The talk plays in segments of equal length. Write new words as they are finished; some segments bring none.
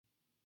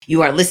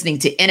You are listening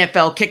to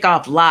NFL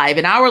Kickoff Live,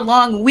 an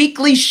hour-long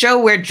weekly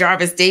show where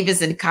Jarvis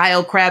Davis and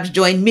Kyle Krabs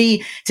join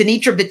me,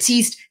 Tanitra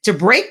Batiste, to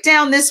break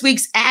down this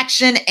week's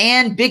action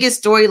and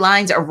biggest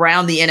storylines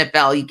around the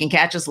NFL. You can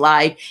catch us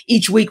live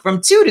each week from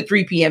 2 to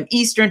 3 p.m.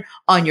 Eastern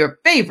on your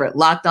favorite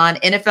Locked On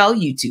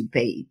NFL YouTube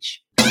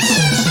page.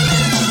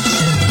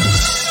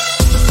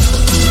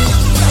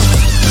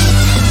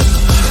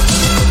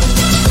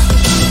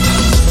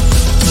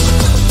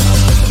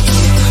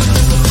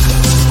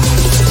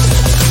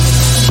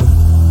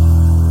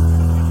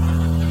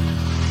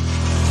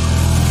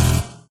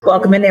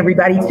 Welcome in,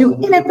 everybody, to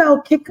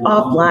NFL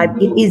Kickoff Live.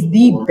 It is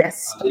the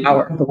best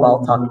hour of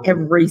football talk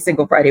every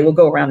single Friday. We'll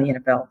go around the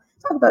NFL,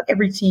 talk about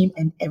every team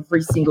and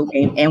every single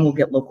game, and we'll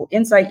get local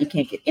insight you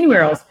can't get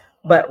anywhere else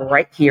but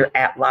right here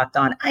at Locked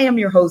On. I am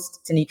your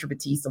host, Tanitra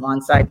Batiste,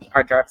 alongside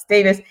our Jarvis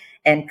Davis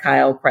and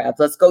Kyle Krabs.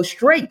 Let's go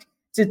straight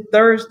to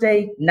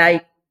Thursday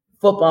night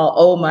football.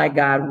 Oh, my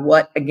God,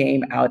 what a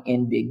game out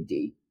in Big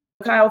D.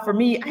 Kyle, for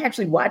me, I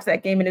actually watched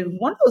that game, and it was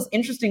one of those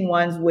interesting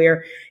ones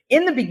where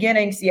in the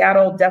beginning,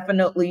 Seattle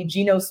definitely,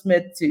 Geno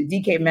Smith to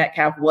DK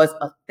Metcalf was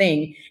a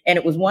thing. And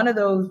it was one of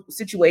those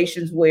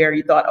situations where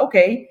you thought,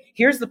 okay,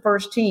 here's the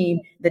first team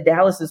that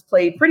Dallas has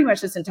played pretty much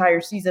this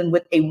entire season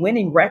with a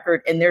winning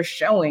record, and they're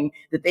showing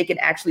that they can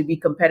actually be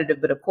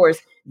competitive. But of course,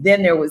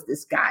 then there was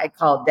this guy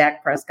called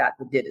Dak Prescott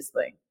that did his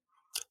thing.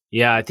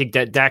 Yeah, I think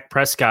that Dak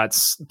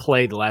Prescott's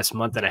play the last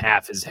month and a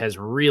half has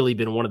really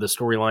been one of the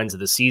storylines of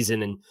the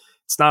season. And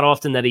it's not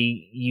often that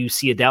you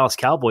see a Dallas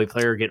Cowboy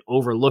player get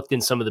overlooked in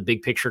some of the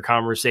big picture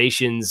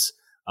conversations.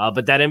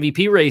 But that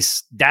MVP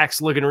race, Dak's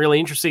looking really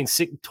interesting.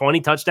 20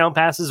 touchdown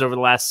passes over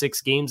the last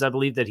 6 games, I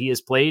believe, that he has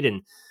played.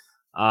 And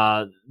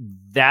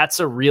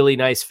that's a really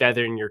nice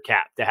feather in your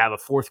cap to have a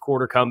fourth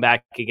quarter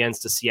comeback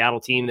against a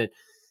Seattle team that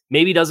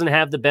maybe doesn't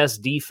have the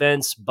best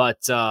defense,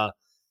 but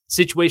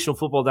situational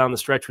football down the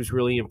stretch was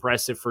really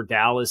impressive for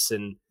Dallas.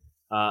 And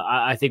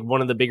I think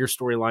one of the bigger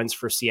storylines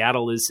for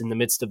Seattle is in the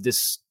midst of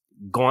this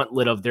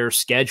gauntlet of their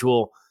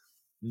schedule,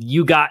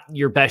 you got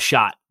your best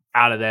shot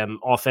out of them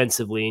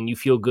offensively, and you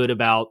feel good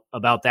about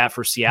that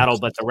for Seattle.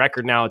 But the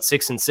record now at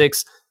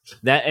 6-6,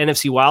 that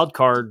NFC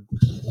wildcard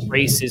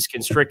race is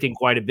constricting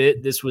quite a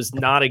bit. This was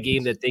not a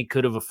game that they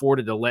could have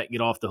afforded to let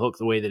get off the hook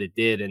the way that it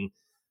did, and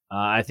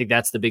I think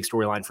that's the big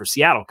storyline for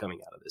Seattle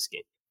coming out of this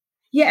game.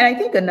 Yeah, and I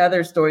think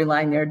another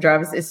storyline there,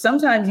 Jarvis, is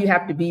sometimes you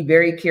have to be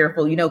very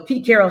careful. You know,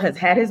 Pete Carroll has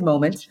had his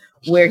moments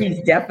where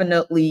he's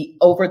definitely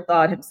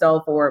overthought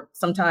himself, or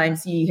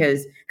sometimes he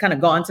has kind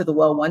of gone to the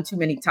well one too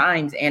many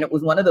times. And it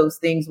was one of those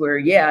things where,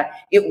 yeah,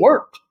 it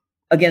worked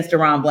against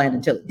Deron Bland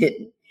until it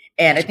didn't.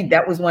 And I think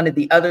that was one of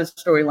the other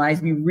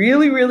storylines. Be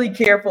really, really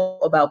careful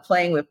about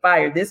playing with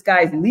fire. This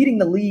guy's leading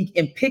the league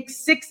in pick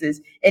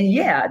sixes. And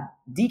yeah,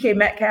 DK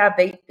Metcalf,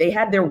 they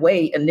had their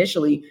way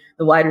initially,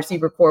 the wide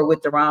receiver core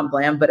with Deron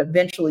Bland, but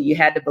eventually you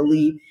had to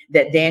believe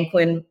that Dan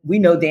Quinn, we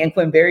know Dan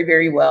Quinn very,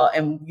 very well,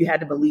 and you had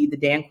to believe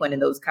that Dan Quinn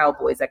and those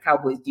Cowboys, that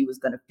Cowboys D was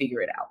going to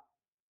figure it out.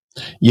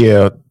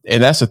 Yeah,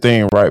 and that's the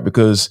thing, right?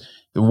 Because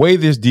the way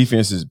this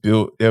defense is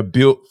built, they're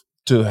built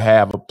to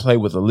have a play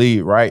with a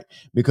lead, right?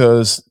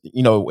 Because,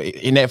 you know,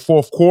 in that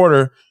fourth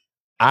quarter,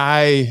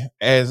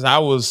 as I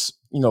was,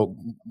 you know,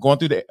 going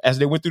through as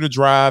they went through the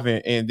drive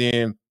and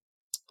then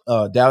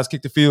Dallas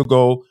kicked the field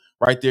goal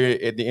right there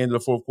at the end of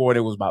the fourth quarter.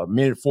 It was about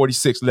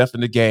 1:46 left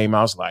in the game.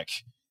 I was like,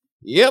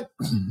 yep,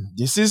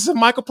 this is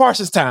Michael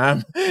Parsons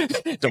time.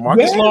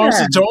 DeMarcus Lawrence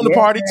is joining the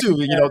party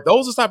too. You know,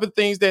 those are the type of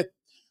things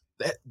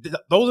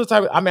those are the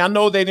type of, I mean, I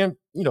know they didn't,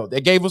 you know, they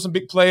gave us some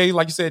big plays.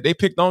 Like you said, they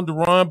picked on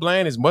Deron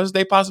Bland as much as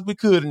they possibly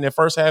could in their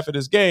first half of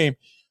this game.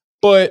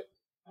 But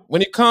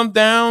when it comes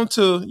down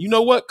to, you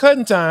know what,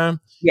 cutting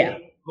time, yeah,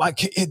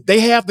 like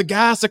they have the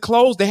guys to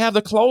close. They have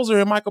the closer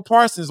in Michael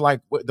Parsons.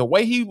 Like the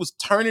way he was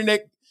turning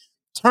that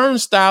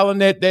turnstile and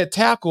that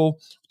tackle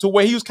to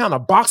where he was kind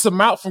of boxing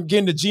him out from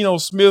getting to Geno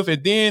Smith.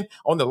 And then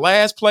on the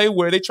last play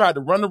where they tried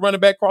to run the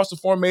running back across the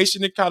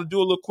formation and kind of do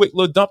a little quick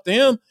little dump to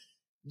him,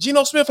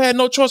 Geno Smith had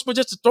no choice but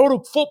just to throw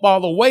the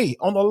football away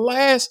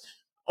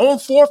on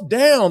fourth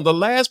down, the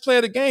last play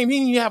of the game. He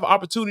didn't even have an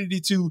opportunity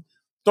to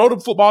throw the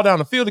football down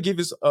the field to give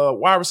his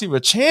wide receiver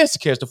a chance to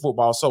catch the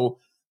football. So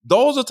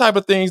those are the type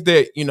of things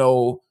that, you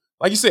know,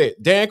 like you said,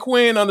 Dan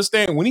Quinn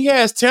understand when he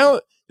has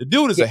talent, the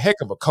dude is a heck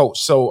of a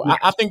coach. So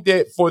I think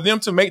that for them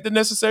to make the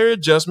necessary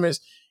adjustments,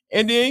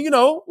 and then, you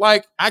know,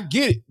 like I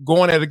get it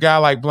going at a guy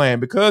like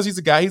Bland because he's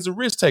a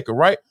risk taker,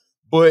 right?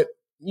 But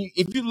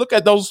if you look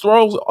at those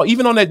throws,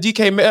 even on that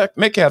DK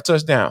Metcalf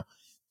touchdown,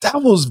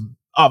 that was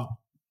a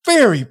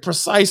very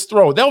precise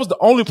throw. That was the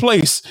only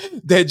place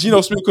that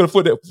Geno Smith could have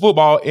put that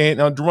football, and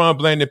Deron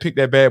Bland picked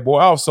that bad boy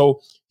off.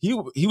 So he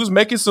was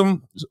making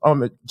some.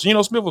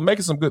 Geno Smith was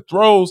making some good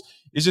throws.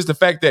 It's just the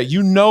fact that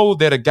you know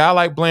that a guy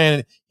like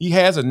Bland, he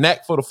has a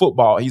knack for the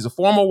football. He's a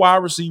former wide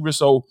receiver,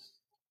 so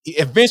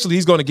eventually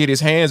he's going to get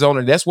his hands on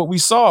it. That's what we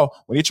saw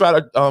when he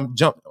tried to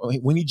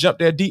jumped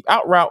that deep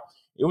out route.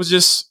 It was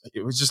just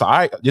all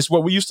right, just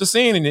what we used to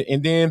seeing.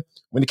 And then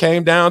when it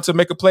came down to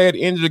make a play at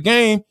the end of the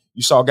game,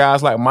 you saw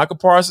guys like Michael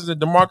Parsons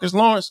and DeMarcus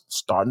Lawrence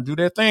starting to do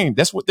their thing.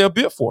 That's what they're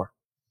built for.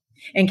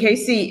 And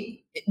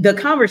KC, the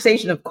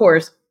conversation, of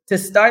course, to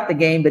start the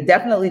game, but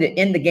definitely to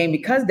end the game,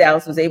 because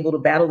Dallas was able to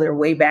battle their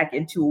way back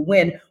into a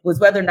win,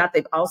 was whether or not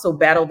they've also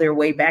battled their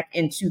way back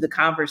into the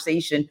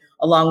conversation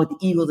along with the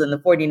Eagles and the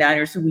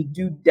 49ers, who we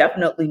do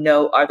definitely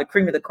know are the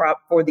cream of the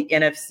crop for the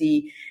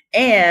NFC.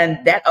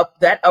 And that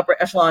upper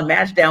echelon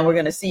match down, we're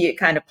going to see it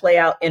kind of play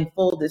out in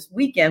full this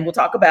weekend. We'll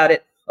talk about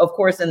it, of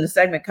course, in the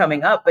segment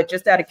coming up. But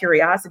just out of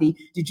curiosity,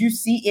 did you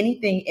see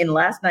anything in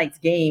last night's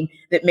game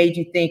that made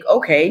you think,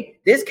 okay,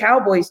 this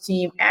Cowboys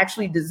team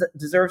actually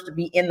deserves to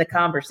be in the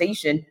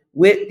conversation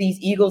with these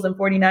Eagles and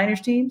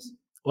 49ers teams?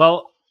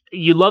 Well,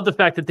 you love the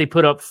fact that they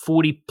put up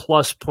 40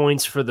 plus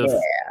points for the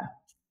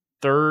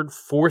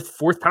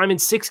fourth time in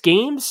 6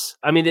 games.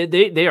 I mean,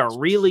 they are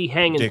really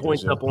hanging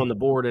points up on the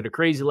board at a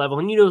crazy level.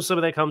 And some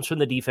of that comes from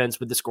the defense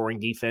with the scoring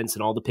defense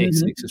and all the pick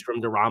sixes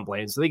from DeRon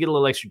Bland. So they get a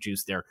little extra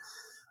juice there.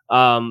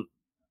 I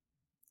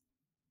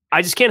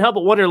just can't help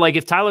but wonder, like,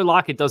 if Tyler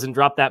Lockett doesn't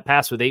drop that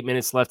pass with 8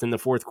 minutes left in the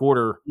fourth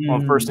quarter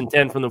on 1st and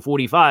 10 from the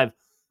 45,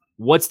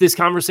 what's this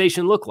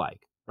conversation look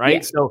like? Right.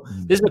 Yeah. So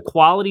this is a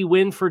quality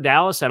win for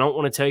Dallas. I don't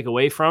want to take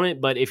away from it,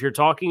 but if you're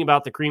talking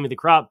about the cream of the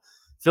crop,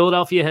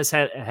 Philadelphia has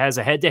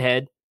a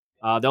head-to-head.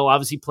 They'll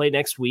obviously play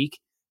next week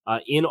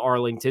in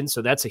Arlington,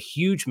 so that's a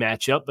huge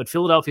matchup. But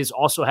Philadelphia's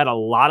also had a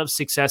lot of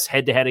success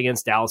head-to-head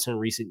against Dallas in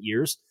recent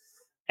years.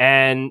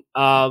 And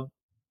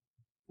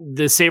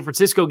the San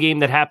Francisco game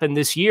that happened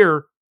this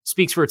year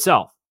speaks for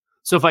itself.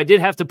 So if I did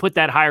have to put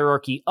that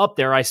hierarchy up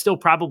there, I still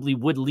probably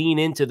would lean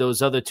into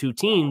those other two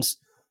teams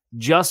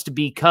just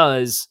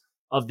because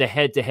of the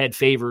head-to-head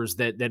favors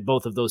that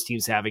both of those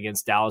teams have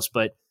against Dallas.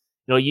 But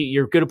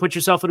you're going to put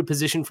yourself in a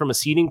position from a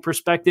seeding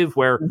perspective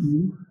where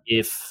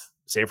if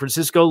San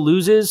Francisco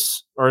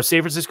loses or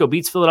San Francisco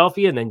beats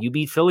Philadelphia and then you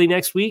beat Philly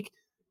next week,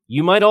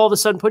 you might all of a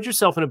sudden put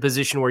yourself in a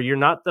position where you're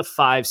not the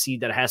 5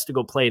 seed that has to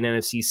go play an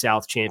NFC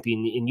South champion,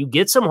 and you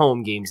get some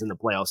home games in the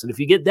playoffs. And if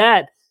you get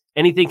that,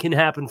 anything can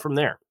happen from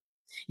there.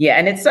 Yeah,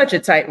 and it's such a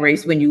tight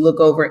race when you look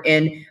over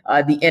in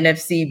the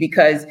NFC,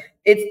 because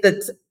it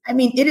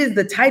is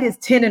the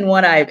tightest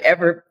 10-1 I've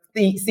ever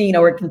seen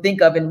or can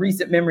think of in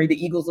recent memory.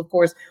 The Eagles, of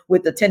course,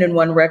 with the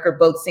 10-1 record,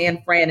 both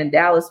San Fran and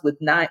Dallas with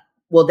 9.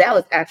 Well,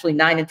 Dallas actually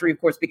 9-3,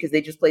 of course, because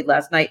they just played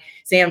last night.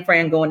 San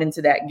Fran going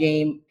into that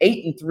game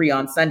 8-3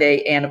 on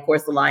Sunday, and of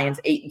course the Lions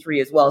 8-3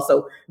 as well.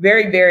 So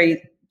very,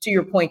 very, to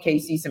your point,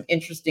 KC, some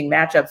interesting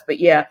matchups. But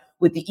yeah,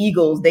 with the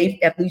Eagles, they've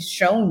at least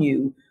shown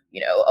you,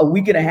 a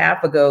week and a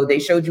half ago, they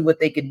showed you what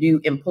they could do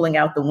in pulling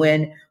out the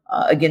win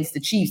against the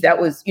Chiefs. That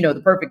was,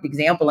 the perfect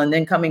example. And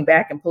then coming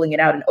back and pulling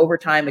it out in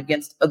overtime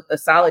against a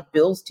solid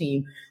Bills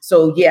team.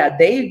 So yeah,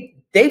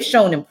 they've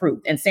shown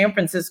improved. And San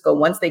Francisco,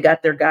 once they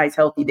got their guys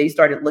healthy, they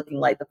started looking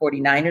like the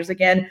 49ers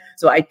again.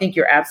 So I think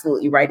you're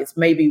absolutely right. It's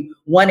maybe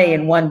 1A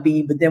and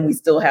 1B, but then we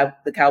still have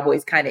the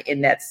Cowboys kind of in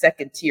that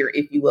second tier,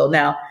 if you will.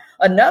 Now,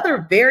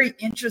 another very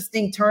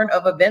interesting turn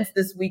of events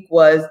this week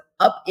was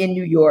up in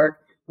New York.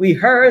 We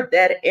heard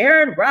that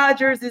Aaron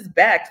Rodgers is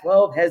back.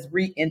 12 has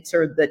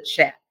re-entered the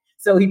chat.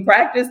 So he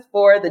practiced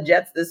for the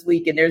Jets this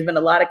week, and there's been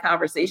a lot of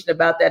conversation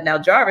about that. Now,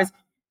 Jarvis,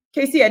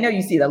 KC, I know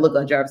you see that look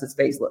on Jarvis's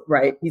face,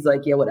 right? He's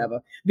like, yeah,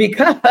 whatever.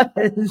 Because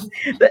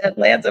the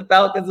Atlanta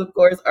Falcons, of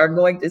course, are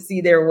going to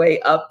see their way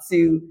up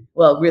to,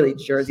 well, really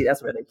Jersey,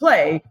 that's where they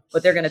play,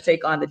 but they're going to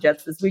take on the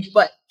Jets this week.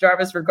 But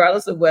Jarvis,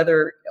 regardless of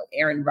whether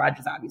Aaron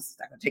Rodgers obviously is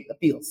not going to take the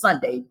field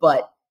Sunday,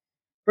 but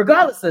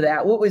regardless of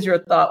that, what was your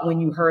thought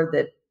when you heard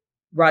that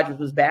Rodgers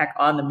was back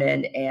on the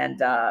mend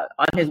and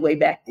on his way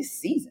back this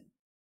season?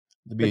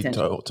 To be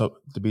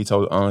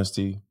told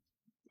honesty,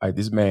 like,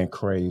 this man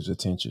craves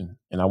attention,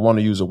 and I want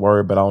to use a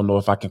word, but I don't know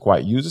if I can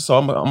quite use it, so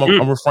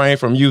I'm refrain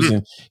from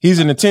using. He's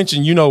an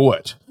attention, you know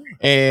what,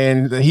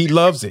 and he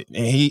loves it,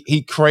 and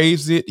he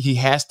craves it. He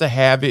has to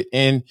have it,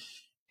 and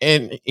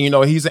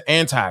he's an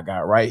anti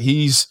guy, right?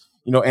 He's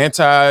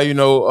anti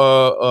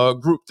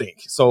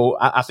groupthink. So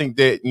I think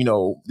that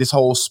this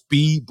whole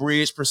speed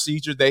bridge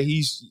procedure that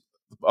he's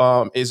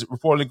is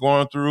reportedly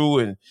going through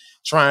and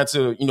trying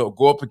to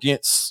go up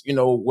against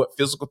what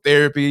physical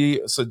therapy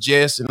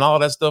suggests and all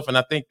that stuff. And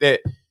I think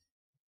that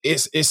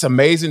it's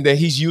amazing that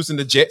he's using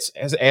the Jets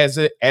as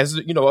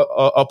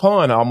a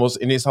pawn almost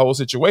in this whole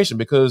situation,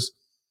 because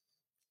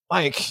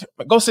like,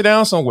 go sit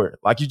down somewhere.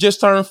 Like, you just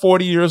turned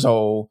 40 years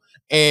old,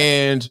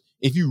 and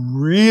if you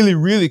really,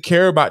 really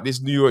care about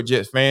this New York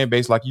Jets fan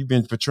base, like you've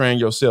been portraying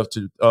yourself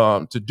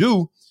to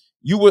do,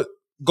 you would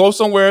go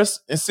somewhere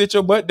else and sit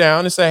your butt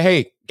down and say,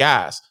 hey,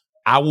 guys,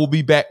 I will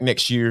be back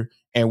next year,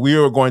 and we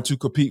are going to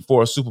compete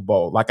for a Super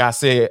Bowl. Like I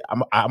said,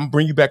 I'm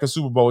bring you back a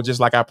Super Bowl, just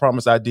like I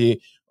promised I did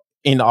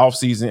in the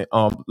offseason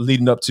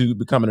leading up to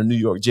becoming a New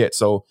York Jet.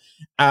 So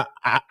I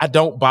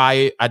don't buy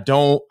it.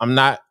 I'm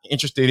not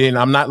interested in.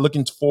 I'm not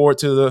looking forward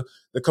to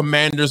the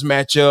Commanders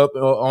matchup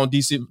on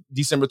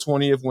December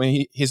 20th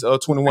when his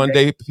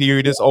 21-day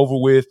period is over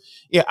with.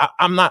 Yeah,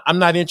 I'm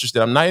not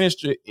interested. I'm not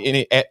interested in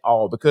it at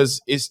all,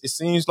 because it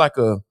seems like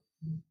a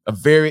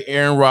very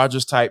Aaron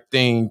Rodgers type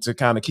thing to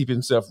kind of keep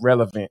himself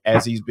relevant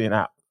as he's been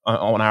out.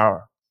 on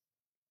our.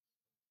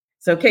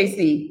 So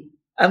Casey,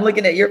 I'm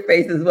looking at your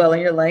face as well,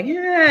 and you're like,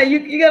 yeah,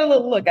 you got a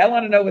little look. I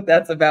want to know what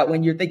that's about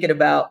when you're thinking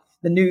about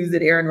the news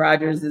that Aaron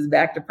Rodgers is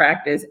back to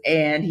practice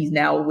and he's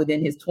now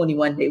within his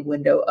 21-day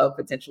window of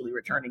potentially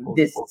returning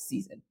this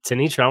season.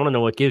 Tanisha, I want to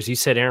know what gives. You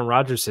said Aaron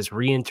Rodgers has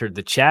re-entered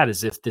the chat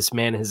as if this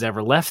man has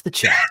ever left the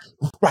chat.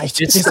 Right.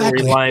 This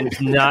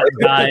storyline's not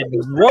died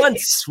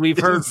once. We've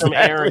heard from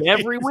Aaron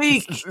every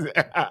week.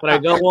 But I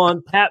go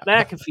on Pat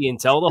McAfee and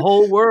tell the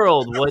whole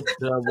world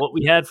what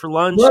we had for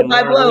lunch. Blow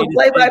by blow,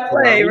 play by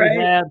play,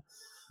 right?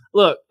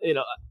 Look,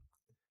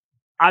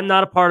 I'm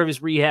not a part of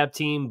his rehab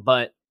team,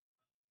 but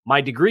my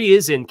degree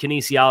is in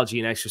kinesiology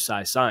and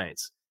exercise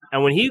science.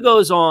 And when he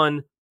goes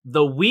on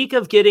the week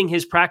of getting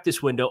his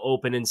practice window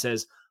open and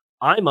says,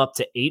 I'm up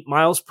to 8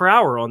 miles per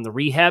hour on the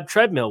rehab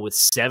treadmill with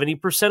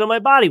 70% of my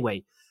body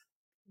weight,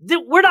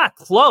 we're not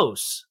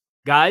close,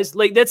 guys.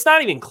 Like, that's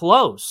not even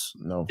close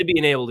to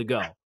being able to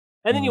go.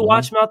 And then you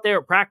watch him out there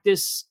at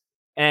practice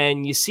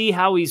and you see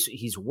how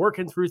he's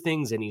working through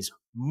things and he's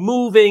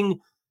moving.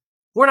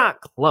 We're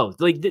not close.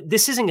 Like,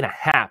 this isn't going to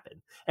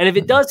happen. And if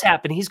it does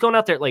happen, he's going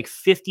out there at like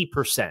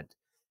 50%.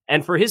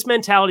 And for his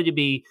mentality to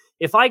be,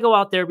 if I go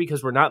out there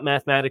because we're not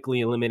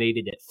mathematically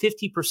eliminated at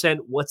 50%,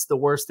 what's the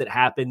worst that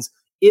happens?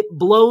 It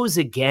blows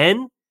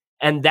again.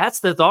 And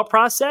that's the thought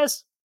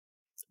process.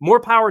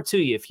 More power to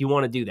you if you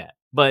want to do that.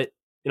 But,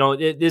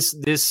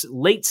 this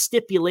late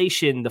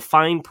stipulation, the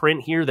fine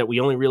print here that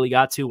we only really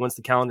got to once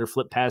the calendar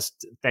flipped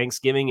past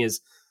Thanksgiving is,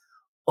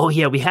 oh,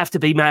 yeah, we have to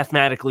be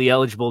mathematically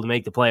eligible to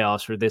make the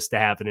playoffs for this to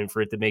happen and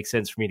for it to make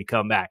sense for me to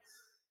come back.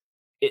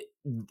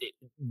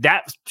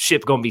 That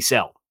ship going to be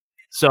sailed.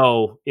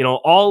 So,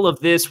 all of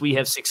this, we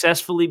have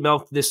successfully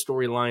milked this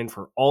storyline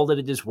for all that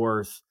it is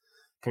worth.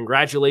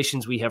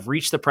 Congratulations. We have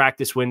reached the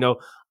practice window.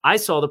 I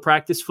saw the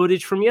practice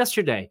footage from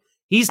yesterday.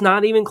 He's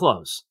not even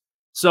close.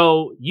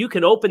 So you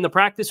can open the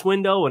practice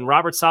window and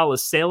Robert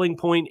Saleh's sailing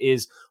point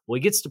is, well,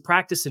 he gets to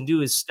practice and do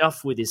his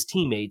stuff with his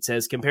teammates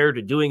as compared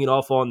to doing it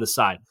off on the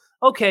side.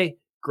 Okay,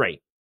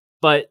 great.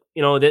 But,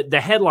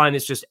 the headline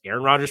is just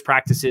Aaron Rodgers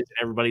practices and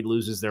everybody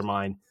loses their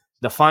mind.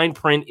 The fine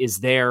print is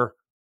there.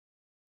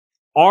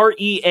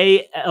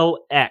 REALX,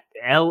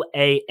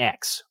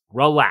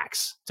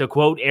 relax, to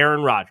quote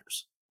Aaron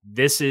Rodgers.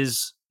 This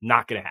is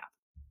not going to happen.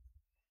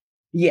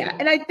 Yeah,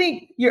 and I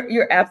think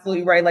you're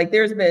absolutely right. Like,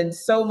 there's been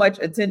so much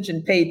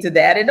attention paid to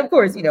that. And of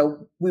course,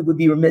 we would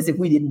be remiss if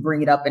we didn't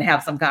bring it up and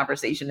have some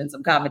conversation and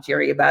some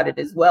commentary about it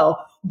as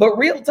well. But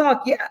real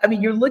talk, yeah, I mean,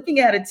 you're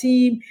looking at a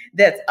team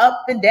that's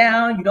up and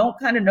down. You don't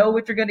kind of know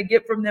what you're going to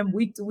get from them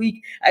week to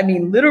week. I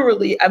mean,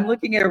 literally, I'm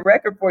looking at a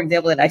record, for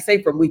example, and I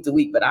say from week to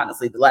week, but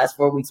honestly, the last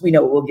 4 weeks, we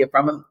know what we'll get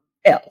from them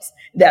else.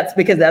 That's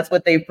because that's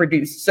what they've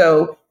produced.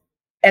 So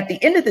at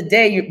the end of the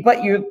day,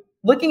 you're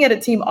looking at a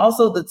team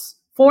also that's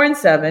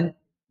 4-7.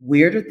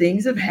 Weirder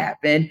things have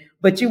happened,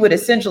 but you would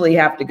essentially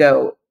have to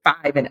go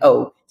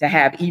 5-0 to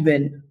have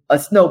even a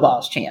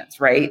snowball's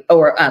chance, right?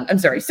 Or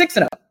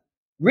 6-0,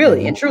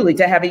 really and truly,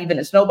 to have even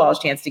a snowball's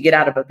chance to get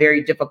out of a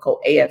very difficult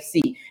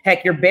AFC.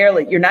 Heck, you're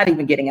not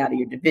even getting out of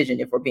your division,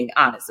 if we're being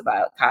honest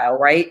about it, Kyle,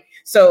 right?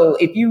 So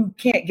if you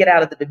can't get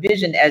out of the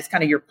division as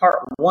kind of your part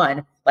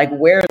one, like,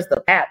 where's the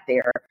path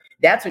there?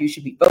 That's what you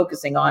should be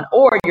focusing on.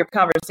 Or your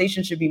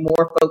conversation should be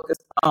more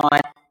focused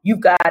on, you've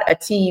got a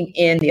team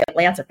in the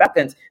Atlanta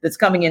Falcons that's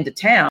coming into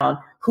town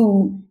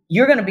who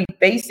you're going to be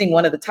facing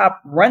one of the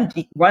top run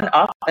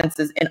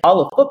offenses in all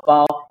of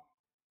football.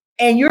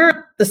 And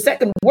you're the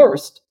second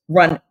worst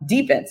run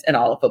defense in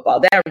all of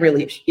football. That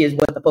really is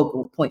what the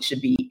focal point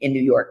should be in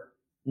New York.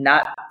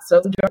 Not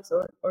so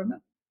or not.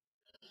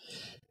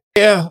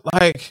 Yeah,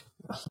 like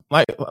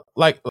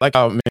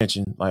I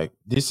mentioned, like,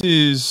 this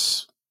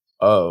is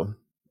all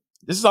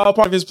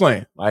part of his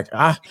plan. Like,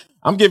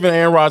 I'm giving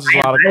Aaron Rodgers a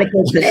lot of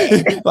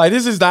credit. Like,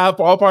 this is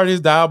all part of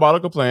his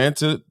diabolical plan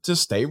to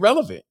stay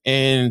relevant.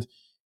 And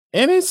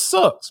it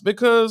sucks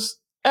because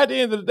at the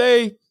end of the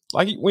day,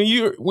 like, when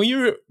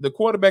you're the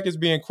quarterback is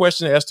being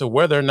questioned as to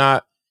whether or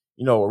not,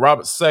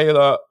 Robert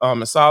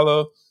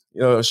Saleh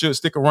should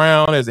stick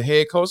around as a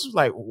head coach. It's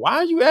like, why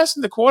are you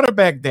asking the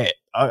quarterback that?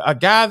 A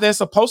guy that's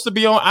supposed to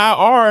be on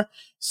IR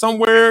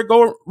somewhere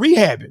go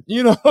rehabbing.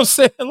 You know what I'm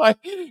saying? Like,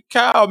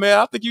 Kyle, man,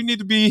 I think you need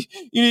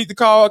to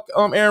call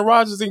Aaron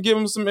Rodgers and give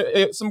him some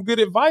good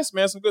advice,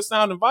 man, some good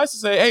sound advice to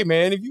say, hey,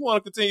 man, if you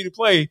want to continue to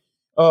play,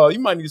 you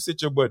might need to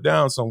sit your butt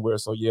down somewhere.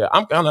 So yeah,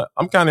 I'm kind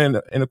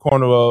of in the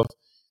corner of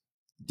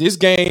this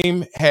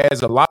game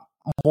has a lot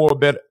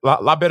better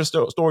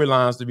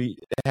storylines to be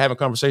having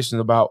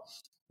conversations about.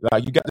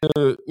 Like, you got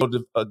the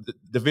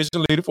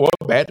division leader for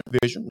a bad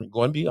division, we're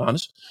going to be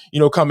honest,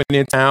 coming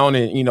in town,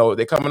 and,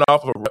 they're coming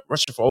off of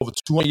rushing for over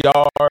 200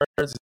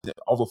 yards,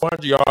 over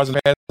 400 yards in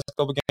the past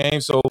couple of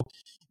games. So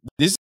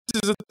this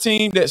is a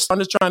team that's trying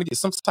to get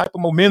some type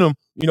of momentum,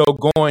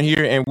 going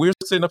here. And we're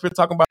sitting up here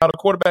talking about a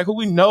quarterback who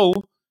we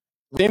know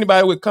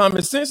anybody with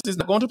common sense is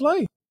not going to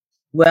play.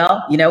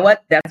 Well, you know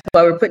what? That's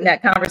why we're putting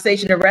that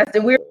conversation to rest.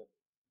 And we're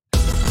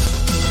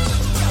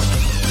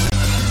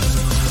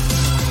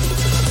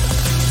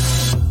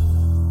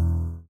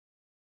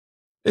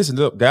Listen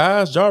up,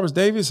 guys. Jarvis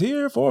Davis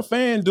here for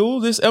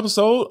FanDuel. This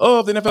episode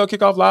of the NFL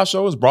Kickoff Live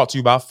Show is brought to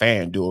you by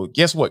FanDuel.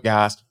 Guess what,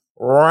 guys?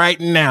 Right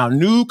now,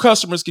 new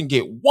customers can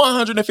get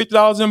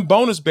 $150 in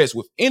bonus bets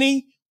with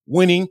any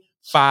winning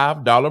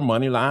 $5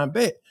 money line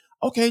bet.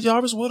 Okay,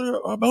 Jarvis, what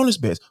are bonus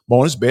bets?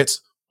 Bonus bets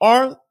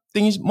are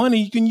money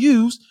you can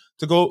use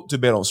to go to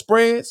bet on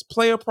spreads,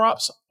 player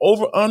props,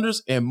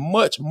 over-unders, and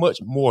much,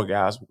 much more,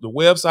 guys. The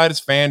website is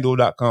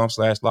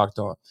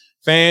FanDuel.com/lockedon.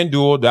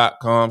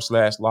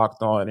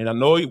 FanDuel.com/lockedon. And I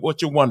know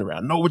what you're wondering.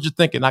 I know what you're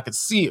thinking. I can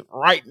see it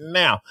right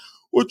now.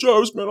 Well,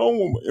 Jarvis, man, I don't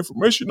want my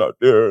information out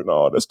there and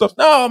all that stuff.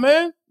 No,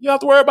 man, you don't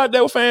have to worry about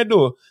that with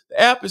FanDuel. The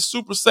app is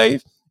super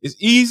safe. It's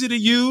easy to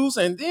use.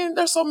 And then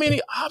there's so many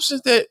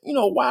options that,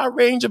 wide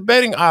range of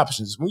betting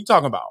options. When you're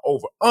talking about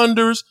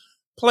over-unders,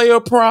 player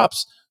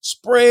props,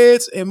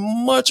 spreads, and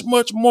much,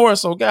 much more.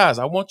 So, guys,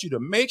 I want you to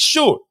make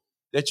sure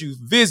that you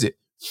visit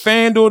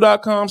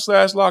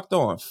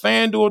FanDuel.com/lockedon.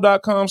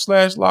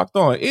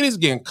 FanDuel.com/lockedon. It is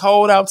getting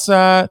cold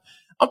outside.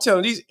 I'm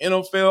telling you, these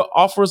NFL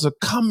offers are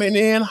coming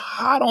in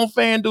hot on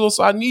FanDuel.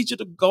 So I need you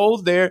to go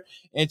there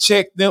and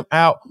check them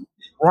out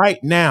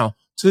right now,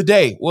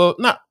 today. Well,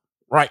 not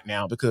right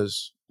now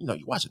because, you're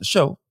watching the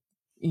show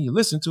and you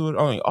listen to it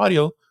on your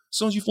audio. As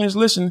soon as you finish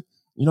listening,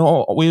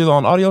 whether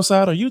on audio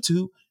side or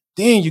YouTube,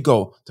 then you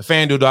go to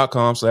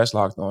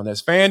FanDuel.com/lockedon.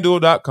 That's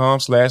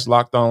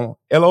FanDuel.com/lockedon.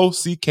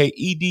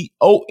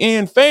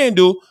 LOCKEDON.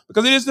 FanDuel,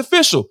 because it is the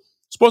official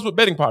sportsbook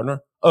betting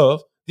partner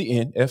of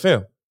the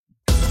NFL.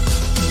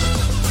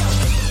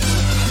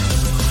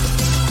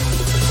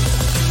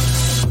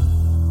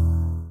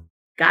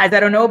 Guys, I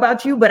don't know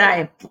about you, but I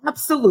am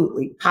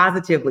absolutely,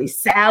 positively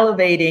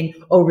salivating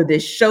over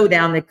this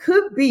showdown that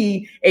could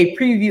be a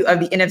preview of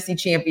the NFC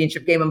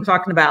Championship game. I'm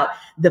talking about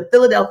the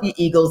Philadelphia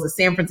Eagles, the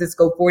San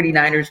Francisco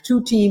 49ers,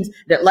 two teams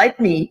that, like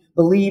me,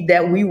 believe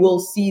that we will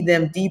see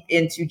them deep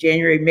into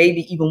January,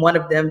 maybe even one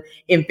of them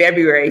in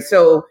February.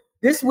 So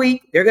this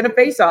week, they're going to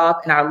face off,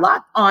 and our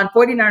Locked On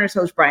 49ers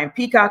host, Brian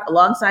Peacock,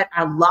 alongside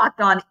our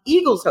Locked On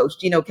Eagles host,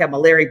 Gino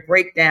Camilleri,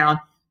 break down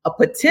a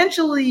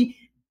potentially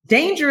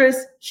dangerous,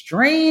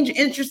 strange,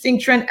 interesting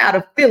trend out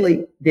of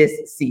Philly this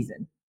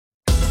season.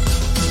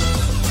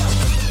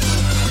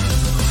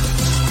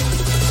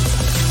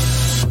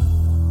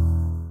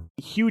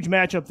 Huge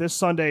matchup this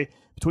Sunday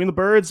between the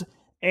Birds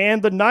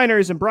and the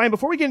Niners. And Brian,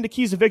 before we get into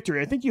keys of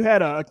victory, I think you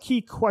had a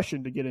key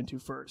question to get into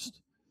first.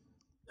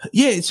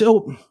 Yeah.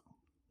 So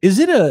is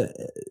it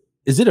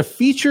a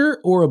feature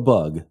or a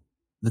bug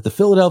that the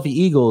Philadelphia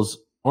Eagles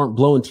aren't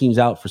blowing teams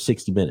out for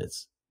 60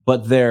 minutes,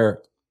 but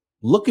they're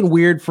looking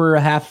weird for a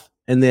half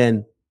and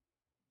then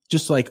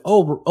just like,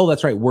 oh,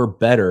 that's right, we're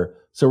better.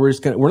 So we're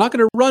not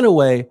gonna run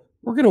away.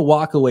 We're gonna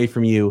walk away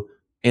from you,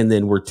 and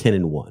then we're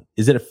 10-1.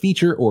 Is it a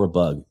feature or a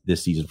bug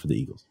this season for the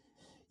Eagles?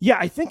 Yeah,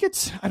 I think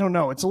I don't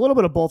know. It's a little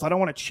bit of both. I don't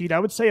want to cheat.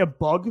 I would say a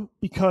bug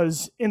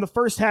because in the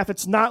first half,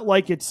 it's not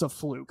like it's a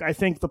fluke. I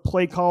think the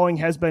play calling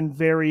has been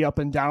very up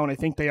and down. I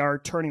think they are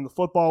turning the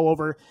football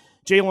over.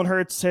 Jalen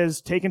Hurts has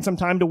taken some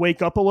time to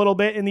wake up a little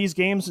bit in these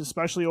games,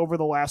 especially over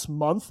the last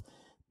month,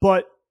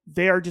 but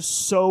they are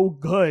just so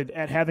good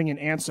at having an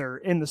answer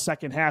in the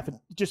second half. It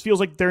just feels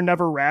like they're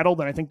never rattled,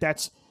 and I think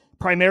that's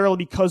primarily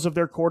because of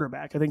their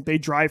quarterback. I think they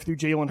drive through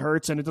Jalen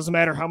Hurts, and it doesn't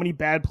matter how many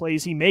bad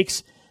plays he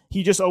makes,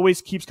 he just always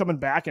keeps coming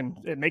back, and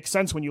it makes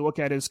sense when you look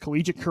at his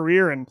collegiate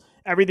career and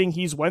everything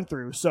he's went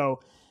through. So,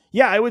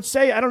 yeah, I would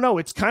say, I don't know,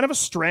 it's kind of a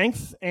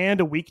strength and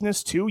a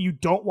weakness, too. You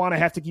don't want to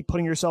have to keep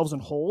putting yourselves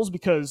in holes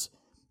because,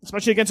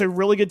 especially against a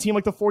really good team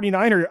like the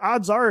 49ers,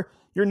 odds are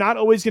you're not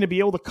always going to be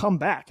able to come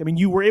back. I mean,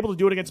 you were able to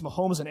do it against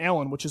Mahomes and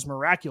Allen, which is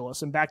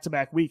miraculous in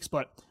back-to-back weeks,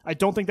 but I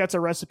don't think that's a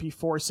recipe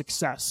for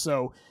success.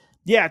 So,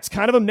 yeah, it's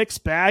kind of a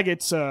mixed bag.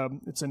 It's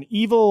an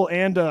evil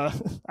and I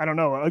don't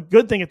know, a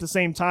good thing at the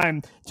same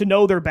time to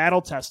know they're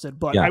battle-tested,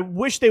 but yeah. I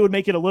wish they would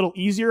make it a little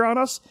easier on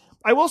us.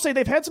 I will say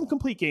they've had some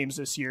complete games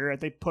this year.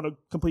 They put a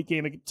complete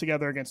game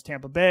together against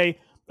Tampa Bay,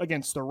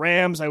 against the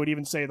Rams. I would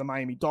even say the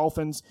Miami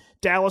Dolphins.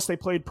 Dallas, they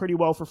played pretty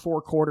well for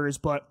 4 quarters,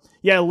 but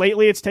yeah,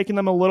 lately it's taken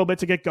them a little bit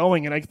to get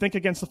going. And I think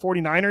against the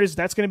 49ers,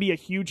 that's going to be a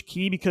huge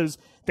key because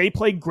they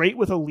play great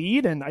with a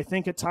lead. And I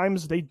think at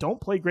times they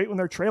don't play great when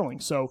they're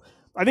trailing. So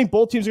I think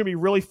both teams are going to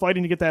be really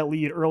fighting to get that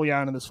lead early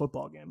on in this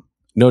football game.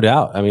 No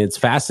doubt. I mean, it's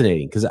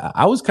fascinating because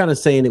I was kind of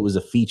saying it was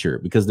a feature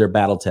because they're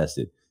battle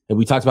tested. And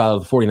we talked about how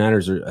the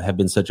 49ers have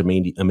been such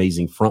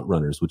amazing front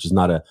runners, which is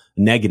not a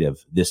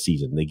negative this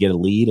season. They get a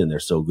lead and they're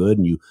so good.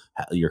 And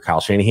you're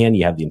Kyle Shanahan.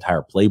 You have the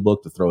entire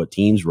playbook to throw at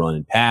teams, run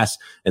and pass.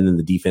 And then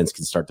the defense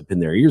can start to pin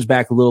their ears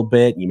back a little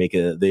bit. And you make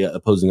the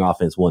opposing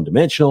offense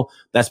one-dimensional.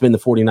 That's been the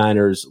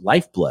 49ers'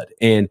 lifeblood.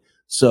 And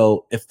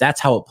so if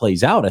that's how it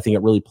plays out, I think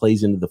it really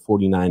plays into the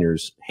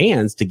 49ers'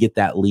 hands to get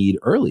that lead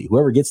early.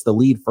 Whoever gets the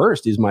lead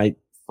first is my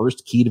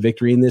first key to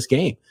victory in this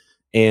game.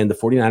 And the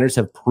 49ers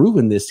have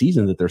proven this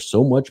season that they're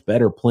so much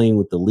better playing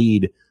with the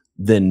lead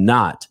than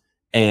not.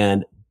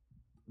 And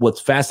what's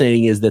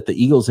fascinating is that the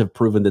Eagles have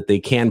proven that they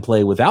can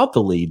play without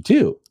the lead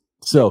too.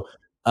 So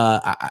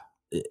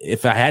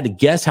if I had to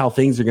guess how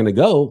things are going to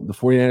go, the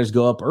 49ers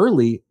go up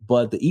early,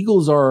 but the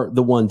Eagles are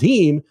the one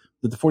team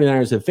that the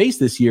 49ers have faced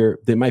this year,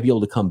 they might be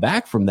able to come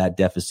back from that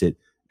deficit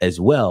as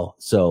well.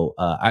 So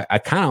I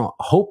kind of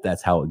hope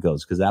that's how it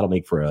goes, because that'll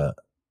make for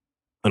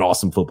an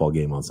awesome football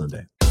game on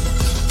Sunday.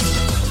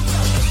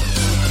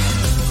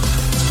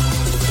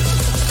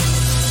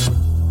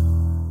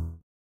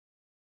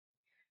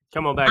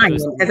 Come on back.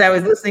 As I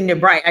was listening to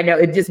Brian, I know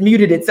it just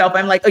muted itself.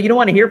 I'm like, oh, you don't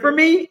want to hear from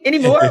me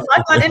anymore?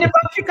 Live on NFL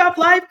Kickoff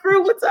Live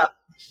crew, what's up?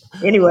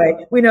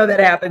 Anyway, we know that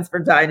happens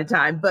from time to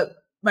time. But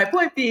my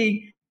point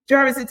being,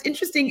 Jarvis, it's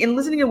interesting in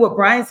listening to what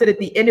Brian said at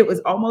the end. It was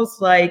almost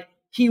like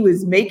he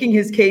was making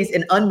his case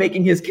and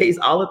unmaking his case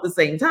all at the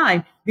same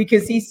time,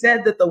 because he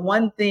said that the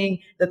one thing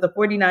that the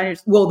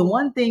 49ers, the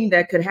one thing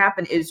that could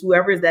happen is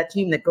whoever is that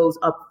team that goes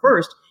up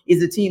first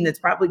is a team that's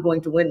probably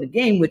going to win the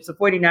game, which the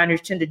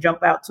 49ers tend to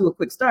jump out to a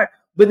quick start.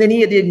 But then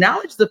he had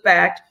acknowledged the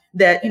fact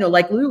that,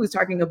 like Lou was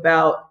talking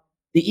about,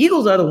 the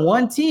Eagles are the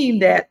one team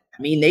that,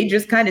 they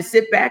just kind of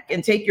sit back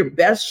and take your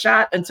best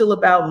shot until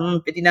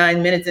about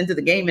 59 minutes into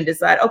the game and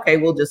decide, okay,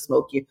 we'll just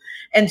smoke you.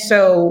 And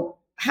so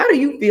how do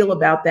you feel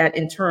about that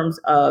in terms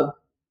of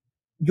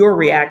your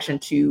reaction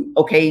to,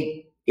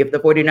 okay, if the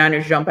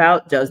 49ers jump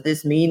out, does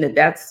this mean that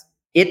that's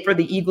it for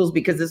the Eagles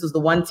because this is the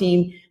one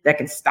team that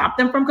can stop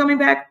them from coming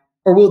back?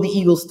 Or will the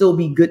Eagles still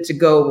be good to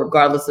go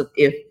regardless of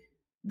if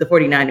the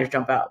 49ers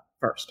jump out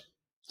first?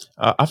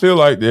 I feel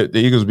like the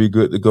Eagles will be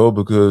good to go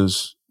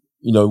because,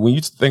 when you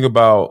think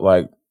about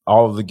like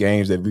all of the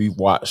games that we've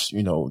watched,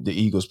 the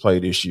Eagles play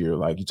this year,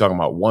 like you're talking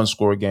about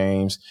 1-score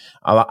games.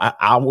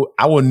 I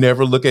will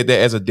never look at that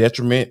as a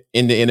detriment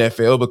in the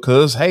NFL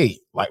because, hey,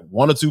 like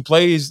 1 or 2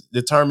 plays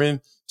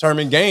determine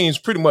games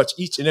pretty much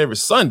each and every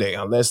Sunday,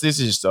 unless this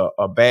is just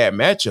a bad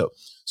matchup.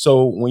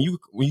 So when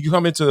you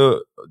come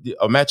into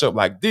a matchup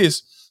like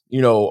this,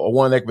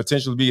 one that could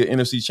potentially be an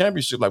NFC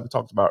championship, like we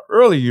talked about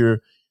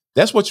earlier,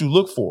 that's what you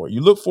look for.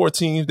 You look for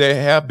teams that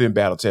have been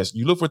battle tested.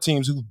 You look for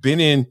teams who've been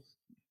in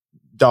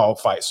dog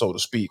fights, so to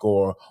speak,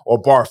 or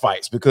bar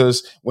fights,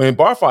 because when in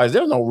bar fights,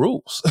 there's no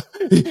rules.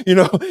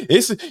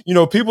 It's,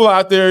 people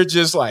out there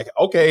just like,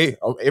 okay,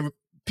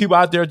 people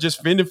out there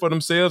just fending for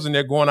themselves, and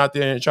they're going out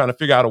there and trying to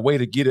figure out a way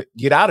to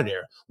get out of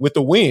there with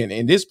the win.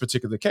 In this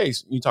particular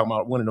case, you're talking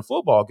about winning a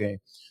football game.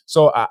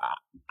 So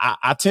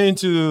I tend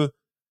to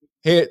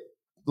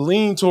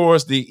lean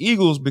towards the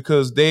Eagles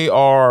because they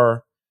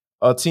are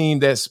a team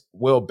that's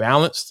well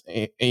balanced,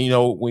 and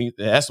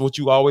that's what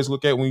you always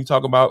look at when you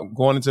talk about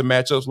going into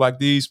matchups like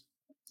these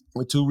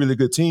with 2 really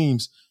good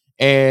teams.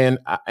 And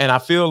I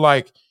feel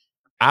like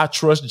I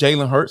trust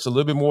Jalen Hurts a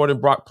little bit more than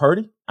Brock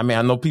Purdy. I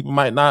know people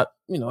might not,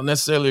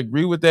 necessarily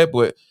agree with that,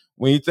 but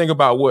when you think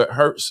about what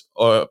Hurts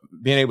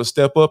being able to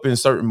step up in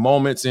certain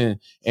moments and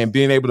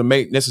being able to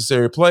make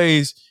necessary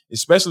plays,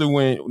 especially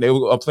when they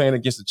were playing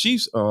against the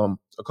Chiefs a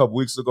couple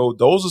weeks ago,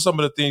 those are some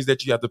of the things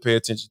that you have to pay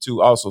attention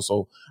to also.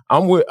 So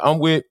I'm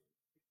with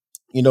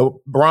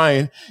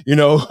Brian,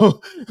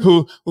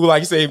 who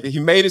like you say, he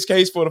made his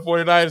case for the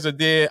 49ers, and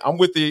then I'm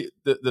with the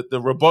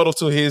rebuttal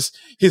to his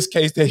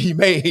case that he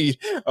made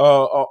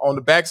on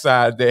the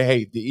backside that,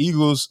 hey, the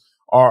Eagles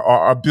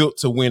are built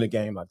to win a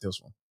game like this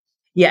one.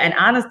 Yeah, and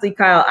honestly,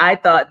 Kyle, I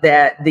thought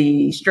that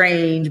the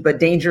strange but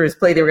dangerous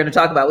play they were going to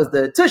talk about was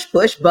the tush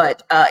push,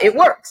 but it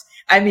works.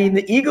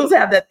 The Eagles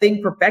have that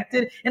thing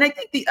perfected. And I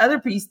think the other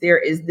piece there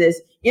is this,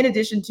 in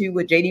addition to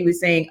what JD was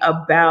saying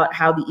about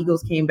how the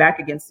Eagles came back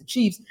against the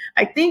Chiefs,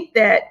 I think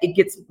that it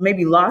gets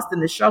maybe lost in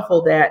the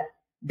shuffle that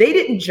they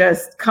didn't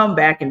just come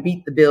back and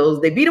beat the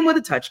Bills. They beat them with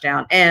a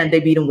touchdown, and they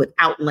beat them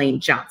without Lane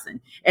Johnson.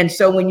 And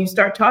so when you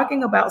start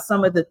talking about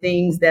some of the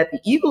things that the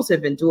Eagles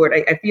have endured,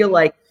 I feel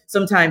like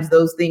sometimes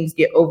those things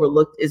get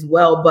overlooked as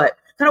well. But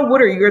kind of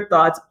what are your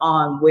thoughts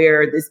on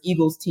where this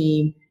Eagles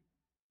team,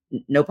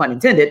 no pun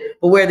intended,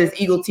 but where this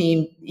Eagles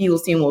team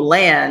will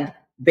land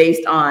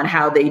based on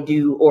how they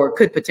do or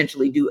could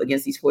potentially do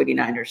against these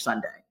 49ers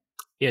Sunday?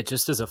 Yeah,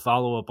 just as a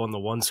follow-up on the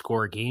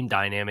 1-score game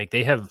dynamic,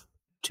 they have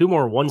 2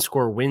 more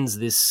 1-score wins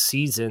this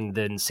season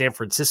than San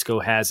Francisco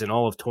has in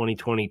all of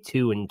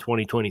 2022 and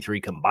 2023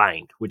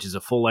 combined, which is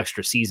a full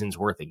extra season's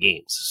worth of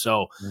games.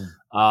 So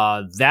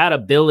that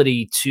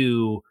ability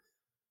to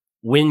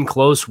win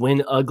close,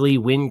 win ugly,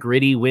 win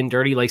gritty, win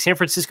dirty, like San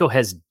Francisco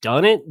has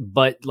done it,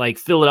 but like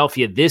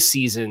Philadelphia this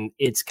season,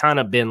 it's kind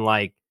of been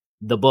like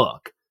the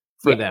book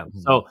for them.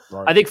 So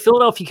right. I think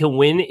Philadelphia can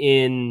win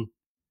in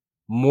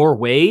more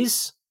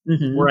ways,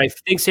 where I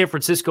think San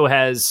Francisco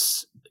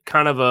has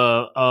kind of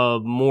a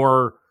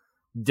more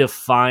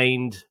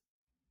defined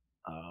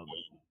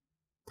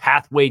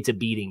pathway to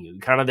beating you.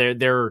 Kind of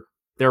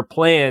their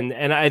plan,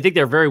 and I think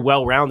they're very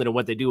well rounded in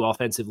what they do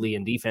offensively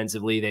and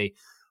defensively. They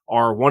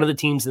are one of the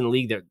teams in the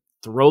league that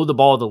throw the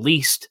ball the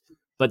least,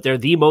 but they're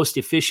the most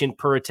efficient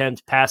per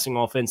attempt passing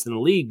offense in the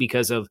league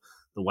because of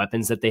the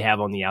weapons that they have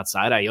on the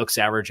outside. Ayuk's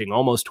averaging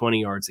almost 20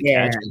 yards a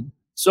catch.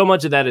 So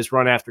much of that is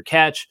run after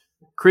catch.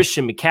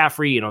 Christian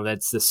McCaffrey,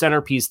 that's the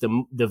centerpiece,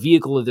 the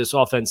vehicle of this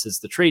offense is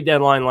the trade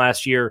deadline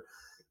last year.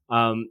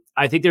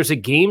 I think there's a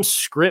game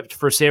script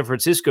for San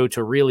Francisco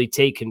to really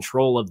take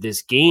control of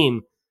this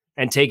game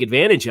and take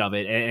advantage of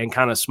it and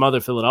kind of smother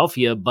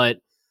Philadelphia. But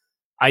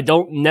I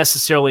don't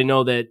necessarily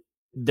know that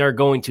they're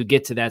going to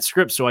get to that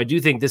script. So I do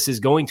think this is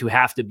going to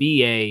have to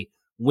be a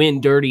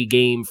win dirty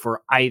game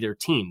for either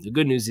team. The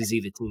good news is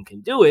either team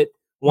can do it.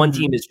 One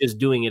team is just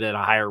doing it at a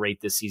higher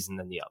rate this season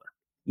than the other.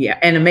 Yeah,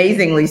 and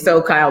amazingly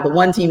so, Kyle, the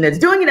one team that's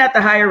doing it at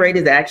the higher rate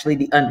is actually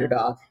the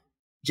underdog.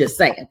 Just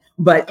saying.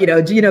 But,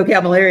 Gino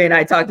Camilleri and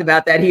I talked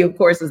about that. He, of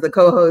course, is the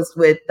co-host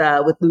with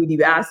Louis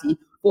DiBiase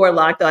for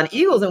Locked On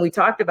Eagles. And we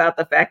talked about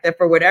the fact that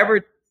for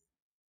whatever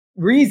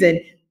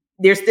reason,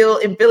 they're still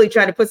in Philly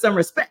trying to put some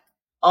respect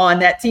on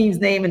that team's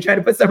name and trying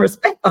to put some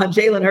respect on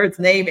Jalen Hurts'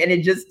 name. And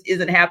it just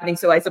isn't happening.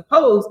 So I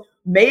suppose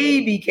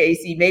maybe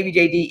Casey, maybe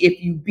JD,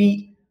 if you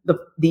beat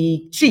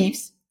the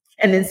Chiefs,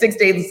 and then 6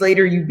 days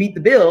later you beat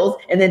the Bills,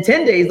 and then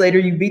 10 days later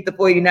you beat the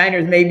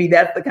 49ers, maybe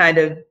that's the kind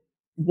of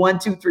 1,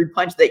 2, 3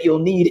 punch that you'll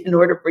need in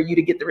order for you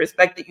to get the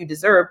respect that you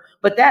deserve.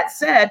 But that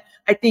said,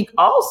 I think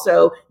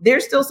also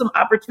there's still some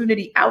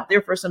opportunity out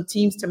there for some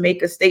teams to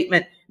make a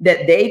statement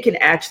that they can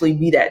actually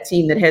be that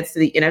team that heads to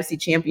the NFC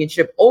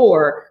Championship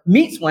or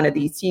meets one of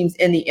these teams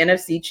in the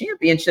NFC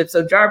Championship.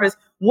 So Jarvis,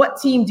 what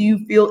team do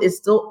you feel is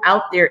still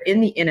out there in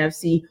the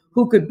NFC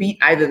who could beat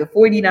either the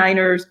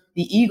 49ers,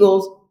 the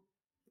Eagles,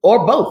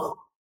 or both?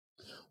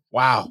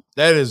 Wow,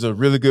 that is a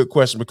really good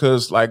question,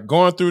 because like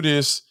going through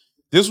this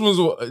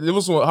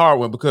was a hard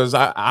one, because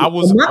I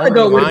was a month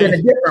ago would have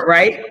been different,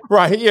 right?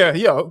 Right,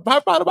 yeah.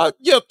 About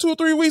 2 or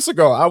 3 weeks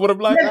ago, I would have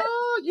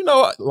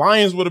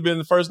Lions would have been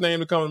the first name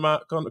to come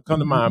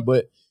to mind,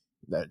 but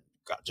that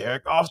got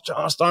Jared Goff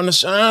starting to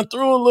shine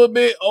through a little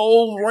bit.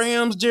 Old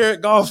Rams,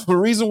 Jared Goff. The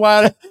reason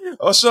why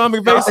Sean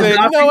McVay said,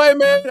 hey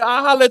man,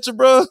 I'll holler at you,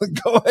 bro.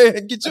 Go ahead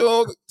and take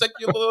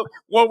your little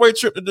one-way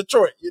trip to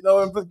Detroit.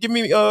 And give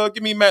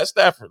me Matt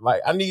Stafford.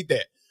 Like, I need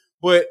that.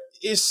 But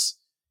it's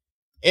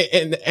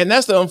and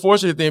that's the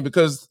unfortunate thing,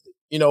 because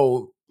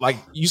like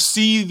you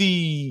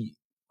see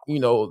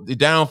the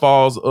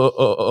downfalls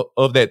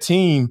of that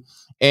team.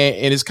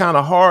 And it's kind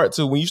of hard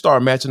to, when you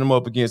start matching them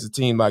up against a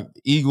team like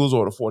the Eagles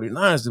or the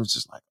 49ers, it was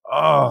just like,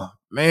 oh,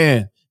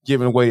 man,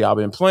 giving away y'all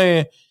been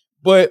playing.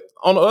 But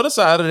on the other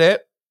side of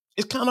that,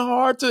 it's kind of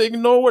hard to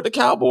ignore what the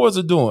Cowboys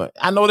are doing.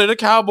 I know they're the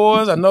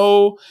Cowboys. I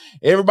know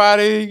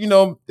everybody,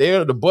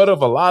 they're the butt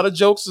of a lot of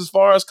jokes as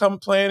far as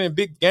playing in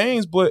big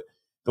games. But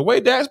the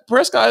way Dak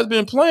Prescott has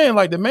been playing,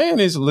 like, the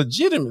man is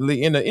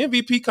legitimately in the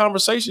MVP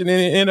conversation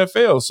in the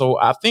NFL. So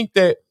I think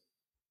that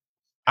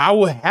I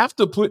would have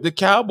to put the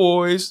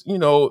Cowboys,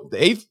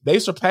 they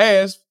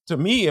surpassed, to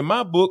me, in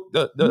my book,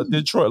 the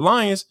Detroit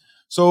Lions.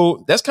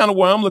 So that's kind of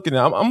where I'm looking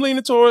at. I'm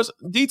leaning towards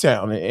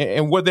D-Town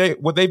and what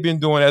they've been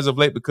doing as of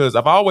late, because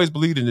I've always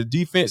believed in the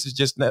defense. It's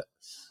just not,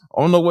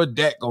 I don't know what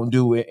Dak gonna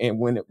do and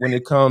when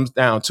it comes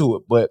down to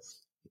it. But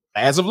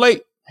as of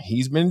late,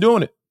 he's been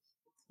doing it.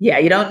 Yeah,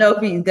 you don't know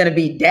if he's going to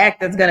be Dak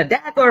that's going to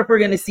Dak, or if we're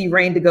going to see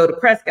Rain Dakota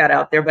Prescott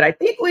out there. But I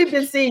think we've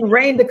been seeing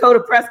Rain Dakota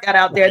Prescott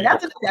out there.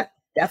 That's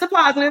a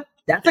positive.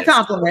 That's a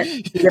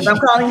compliment. If I'm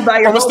calling you by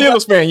your I'm a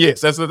Steelers fan, yes,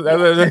 that's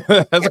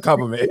a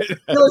compliment.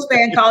 Steelers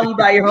fan calling you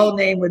by your whole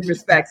name with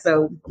respect.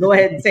 So go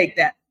ahead and take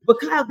that. But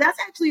Kyle, that's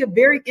actually a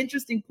very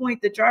interesting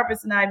point that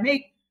Jarvis and I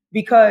make,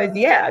 because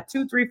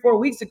 2, 3, 4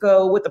 weeks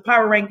ago, what the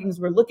power rankings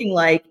were looking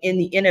like in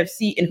the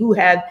NFC and who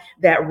had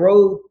that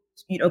road,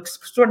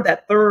 sort of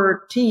that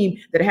third team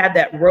that had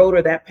that road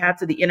or that path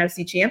to the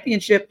NFC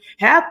Championship,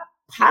 have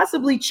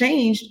possibly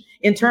changed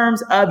in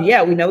terms of,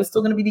 we know it's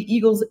still going to be the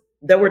Eagles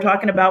that we're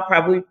talking about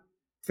probably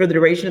for the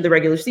duration of the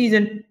regular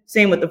season.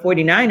 Same with the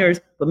 49ers,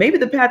 but maybe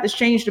the path has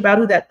changed about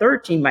who that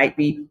third team might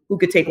be, who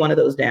could take one of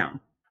those down.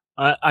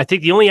 I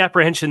think the only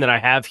apprehension that I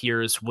have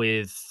here is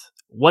with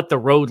what the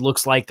road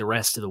looks like the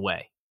rest of the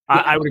way. Yeah.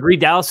 I would agree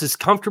Dallas is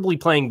comfortably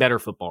playing better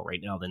football right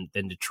now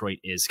than Detroit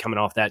is, coming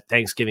off that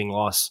Thanksgiving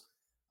loss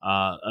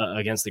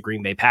against the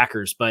Green Bay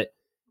Packers. But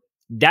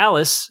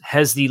Dallas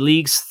has the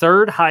league's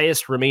third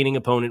highest remaining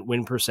opponent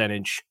win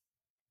percentage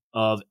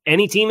of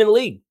any team in the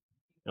league.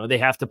 They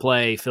have to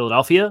play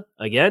Philadelphia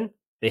again.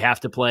 They have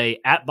to play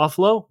at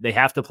Buffalo. They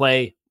have to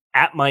play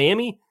at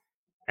Miami,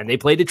 and they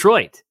play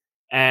Detroit.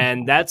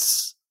 And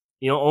that's,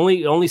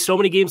 only so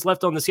many games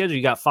left on the schedule.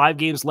 You got 5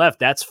 games left.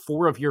 That's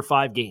 4 of your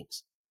 5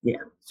 games. Yeah.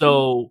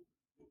 So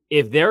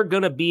if they're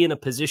going to be in a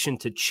position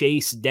to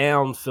chase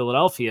down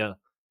Philadelphia,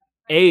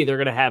 A, they're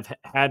going to have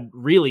had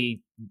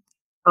really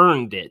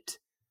earned it.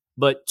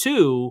 But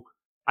 2,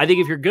 I think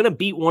if you're going to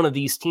beat one of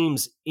these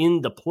teams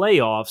in the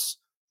playoffs,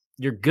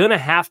 you're going to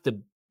have to,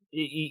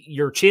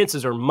 your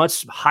chances are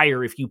much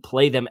higher if you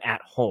play them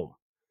at home.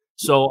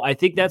 So I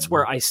think that's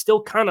where I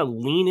still kind of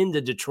lean into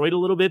Detroit a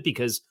little bit,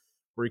 because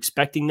we're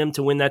expecting them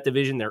to win that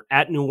division. They're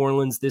at New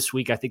Orleans this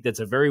week. I think that's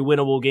a very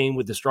winnable game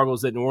with the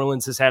struggles that New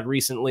Orleans has had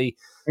recently.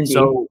 Indeed.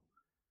 So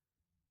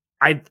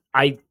I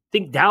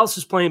think Dallas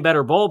is playing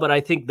better ball, but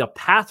I think the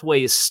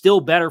pathway is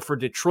still better for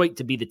Detroit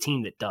to be the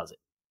team that does it.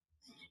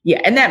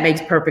 Yeah, and that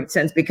makes perfect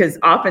sense, because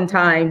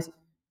oftentimes,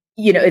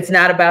 it's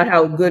not about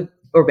how good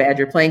or bad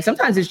you're playing.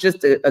 Sometimes it's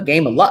just a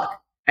game of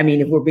luck. I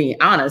mean, if we're being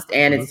honest,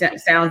 and it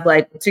sounds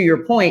like, to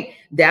your point,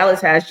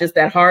 Dallas has just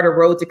that harder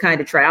road to kind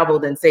of travel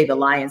than, say, the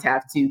Lions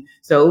have to.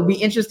 So it would be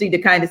interesting to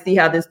kind of see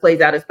how this plays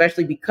out,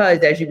 especially because,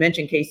 as you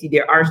mentioned, Casey,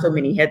 there are so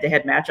many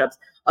head-to-head matchups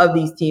of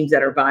these teams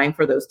that are vying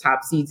for those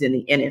top seeds in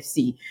the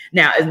NFC.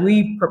 Now, as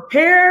we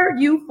prepare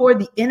you for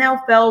the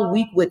NFL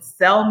week with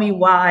Sell Me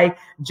Why,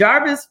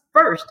 Jarvis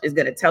first is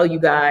going to tell you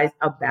guys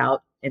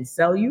about and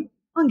sell you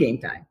on Game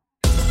Time.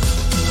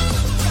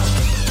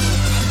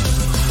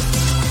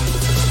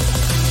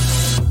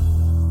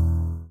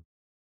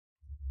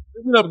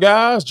 Listen up,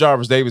 guys.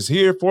 Jarvis Davis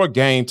here for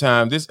Game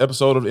Time. This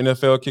episode of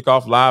NFL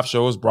Kickoff Live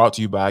Show is brought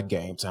to you by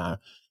Game Time.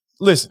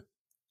 Listen,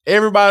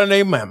 everybody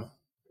named Mama,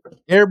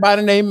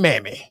 everybody named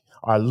Mammy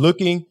are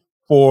looking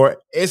for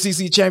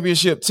SEC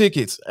championship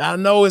tickets. I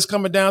know it's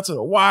coming down to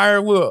the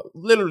wire. We're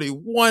literally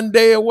one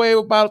day away,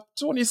 about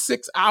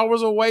 26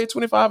 hours away,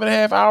 25 and a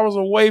half hours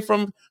away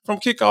from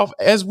kickoff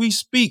as we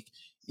speak.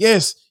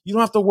 Yes, you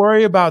don't have to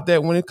worry about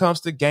that when it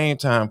comes to Game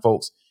Time,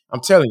 folks. I'm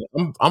telling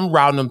you, I'm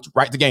routing them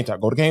right to Game Time.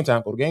 Go to Game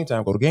Time, go to Game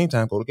Time, go to Game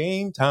Time, go to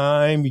Game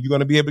Time. You're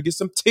going to be able to get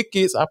some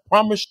tickets, I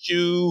promised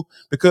you,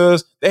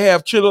 because they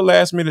have killer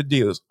last minute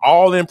deals,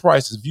 all in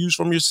prices, views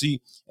from your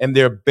seat, and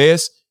their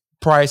best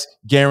price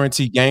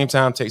guarantee. Game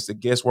Time takes the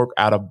guesswork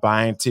out of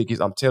buying tickets.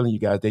 I'm telling you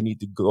guys, you need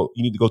to go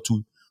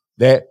to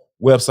that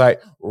website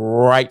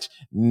right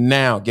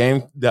now,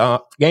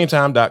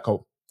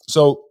 gametime.co.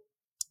 So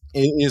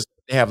they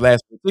have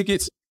last minute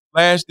tickets,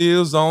 flash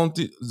deals,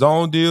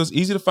 zone deals,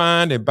 easy to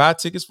find and buy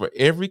tickets for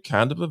every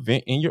kind of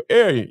event in your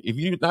area. If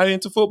you're not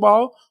into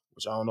football,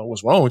 which I don't know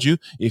what's wrong with you,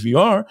 if you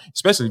are,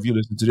 especially if you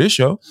listen to this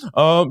show,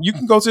 you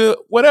can go to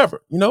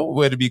whatever,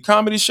 whether it be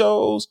comedy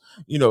shows,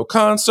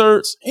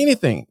 concerts,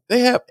 anything. They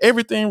have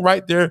everything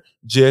right there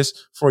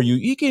just for you.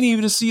 You can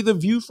even see the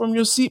view from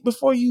your seat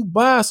before you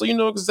buy, so you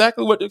know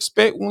exactly what to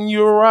expect when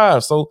you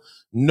arrive. So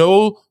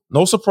no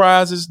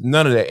surprises,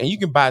 none of that. And you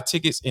can buy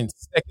tickets in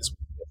seconds.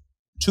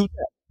 Two.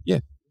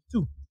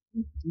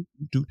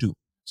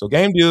 So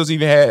Game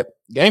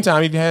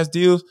Time even has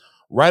deals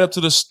right up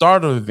to the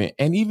start of the event,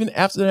 and even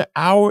after the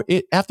hour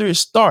after it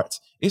starts.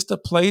 It's the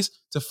place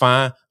to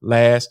find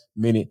last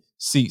minute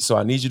seats. So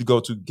I need you to go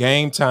to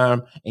Game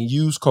Time and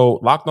use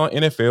code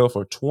LOCKEDONNFL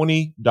for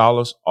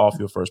 $20 off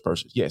your first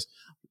purchase. Yes,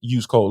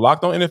 use code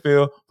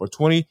LOCKEDONNFL for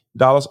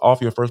 $20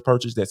 off your first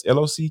purchase. That's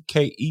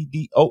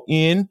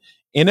LOCKEDON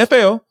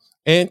NFL.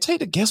 And take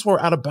the guesswork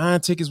out of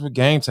buying tickets with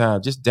Game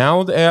Time. Just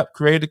download the app,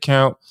 create an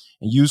account,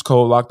 and use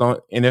code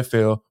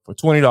LOCKEDONNFL for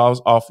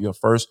 $20 off your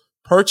first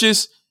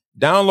purchase.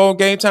 Download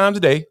Game Time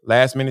today.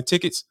 Last minute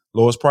tickets,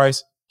 lowest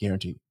price,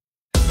 guaranteed.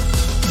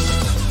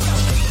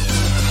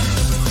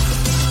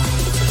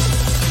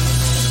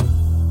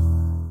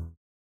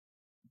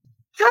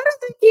 How does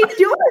it keep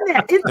doing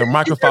that? The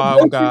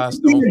microphone guys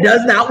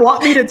does not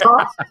want me to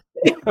talk.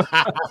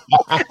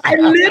 I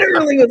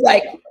literally was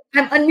like,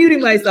 I'm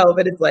unmuting myself,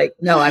 and it's like,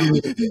 no, I'm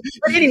muted.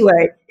 But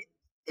anyway,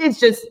 it's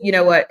just, you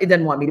know what? It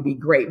doesn't want me to be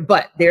great,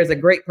 but there's a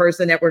great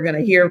person that we're going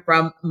to hear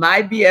from,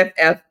 my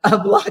BFF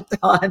of Locked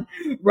On,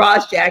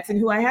 Ross Jackson,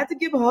 who I had to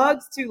give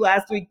hugs to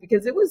last week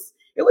because it was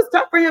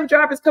tough for him,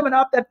 Jarvis, coming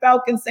off that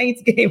Falcons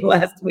Saints game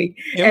last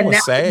week. It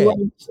was sad.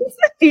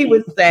 He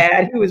was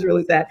sad. He was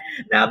really sad.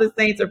 Now the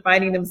Saints are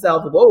finding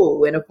themselves, in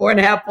a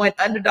 4.5-point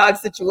underdog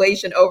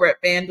situation over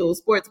at FanDuel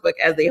Sportsbook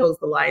as they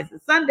host the Lions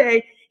this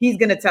Sunday. He's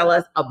going to tell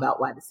us about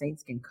why the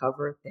Saints can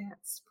cover that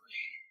spread.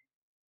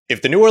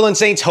 If the New Orleans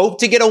Saints hope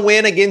to get a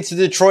win against the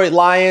Detroit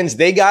Lions,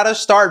 they got to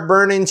start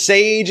burning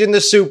sage in the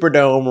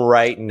Superdome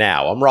right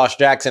now. I'm Ross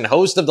Jackson,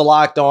 host of the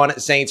Locked On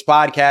Saints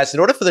podcast. In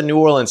order for the New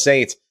Orleans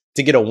Saints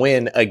to get a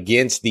win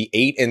against the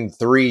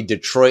 8-3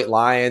 Detroit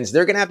Lions,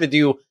 they're going to have to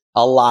do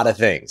a lot of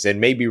things,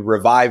 and maybe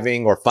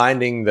reviving or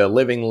finding the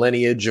living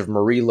lineage of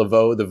Marie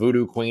Laveau, the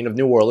voodoo queen of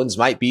New Orleans,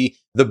 might be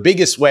the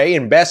biggest way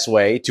and best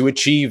way to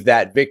achieve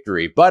that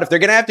victory. But if they're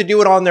going to have to do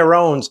it on their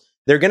own,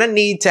 they're going to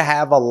need to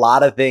have a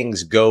lot of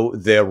things go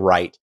the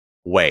right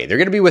way. They're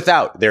going to be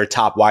without their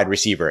top wide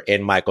receiver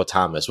in Michael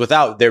Thomas,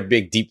 without their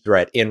big deep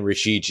threat in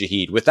Rashid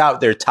Shaheed,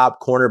 without their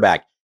top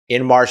cornerback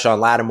in Marshawn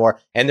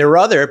Lattimore, and their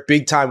other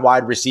big-time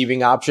wide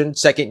receiving option,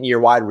 second-year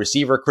wide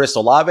receiver Chris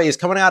Olave, is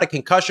coming out of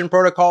concussion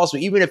protocol, so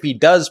even if he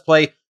does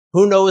play,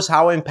 who knows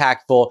how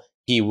impactful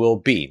he will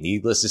be.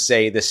 Needless to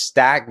say,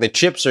 the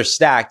chips are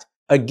stacked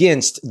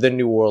against the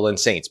New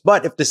Orleans Saints.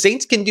 But if the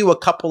Saints can do a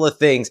couple of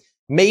things,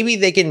 maybe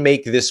they can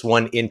make this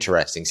one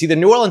interesting. See, the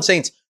New Orleans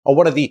Saints are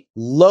one of the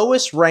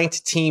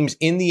lowest-ranked teams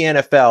in the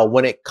NFL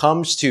when it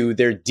comes to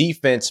their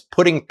defense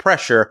putting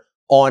pressure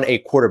on a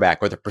quarterback,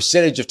 or the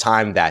percentage of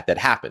time that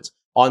happens.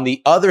 On the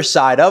other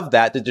side of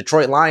that, the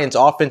Detroit Lions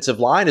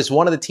offensive line is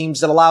one of the teams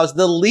that allows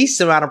the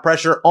least amount of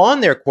pressure on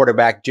their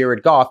quarterback,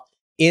 Jared Goff,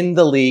 in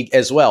the league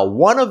as well.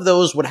 One of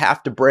those would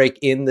have to break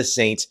in the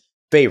Saints'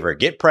 favor.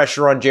 Get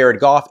pressure on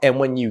Jared Goff, and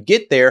when you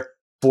get there,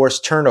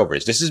 force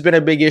turnovers. This has been a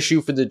big issue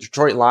for the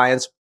Detroit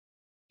Lions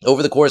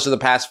over the course of the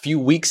past few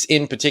weeks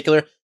in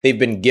particular. They've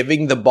been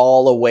giving the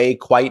ball away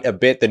quite a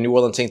bit. The New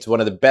Orleans Saints are one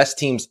of the best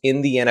teams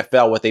in the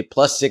NFL with a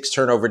 +6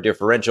 turnover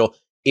differential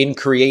in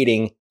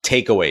creating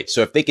takeaways.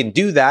 So if they can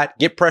do that,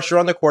 get pressure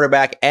on the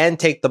quarterback and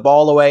take the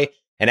ball away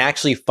and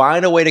actually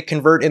find a way to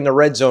convert in the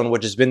red zone,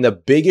 which has been the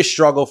biggest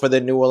struggle for the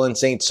New Orleans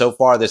Saints so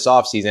far this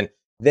offseason,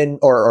 then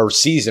or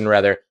season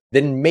rather,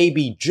 then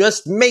maybe,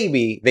 just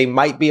maybe, they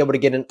might be able to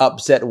get an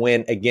upset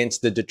win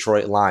against the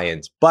Detroit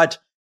Lions. But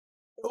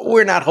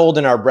we're not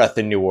holding our breath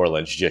in New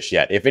Orleans just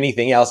yet. If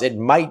anything else, it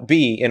might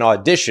be an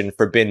audition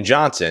for Ben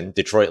Johnson,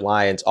 Detroit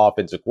Lions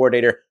offensive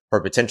coordinator, for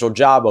a potential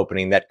job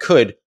opening that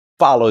could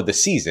follow the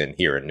season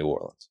here in New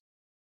Orleans.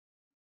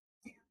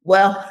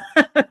 Well,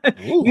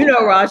 you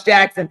know Ross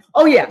Jackson.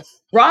 Oh, yeah.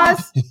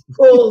 Ross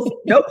pulls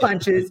no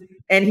punches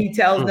and he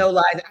tells no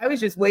lies. I was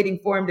just waiting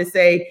for him to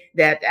say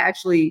that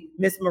actually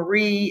Miss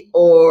Marie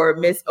or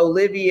Miss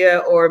Olivia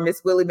or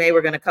Miss Willie Mae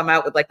were going to come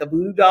out with like the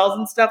voodoo dolls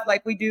and stuff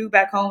like we do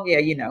back home. Yeah,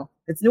 you know,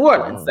 it's New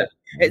Orleans. So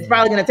it's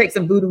probably going to take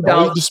some voodoo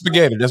dolls. The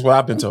spaghetti. That's what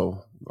I've been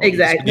told.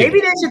 Exactly. Maybe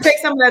they should take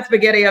some of that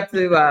spaghetti up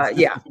to,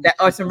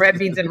 or some red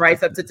beans and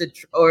rice up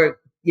to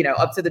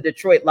up to the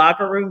Detroit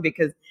locker room,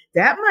 because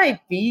that might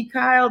be,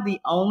 Kyle, the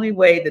only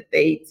way that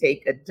they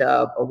take a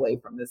dub away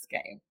from this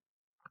game.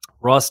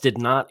 Ross did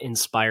not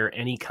inspire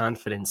any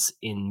confidence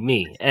in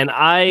me. And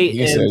I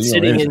am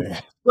sitting in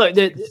 – look,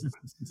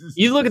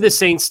 you look at the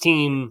Saints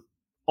team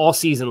all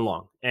season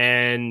long,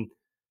 and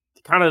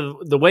kind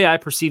of the way I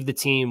perceived the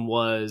team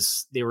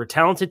was they were a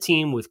talented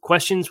team with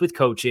questions with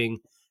coaching,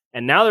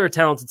 and now they're a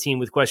talented team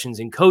with questions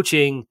in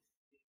coaching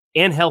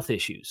and health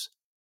issues.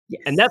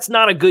 Yes. And that's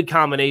not a good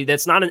combination.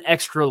 That's not an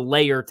extra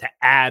layer to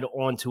add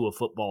onto a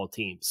football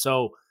team.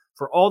 So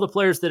for all the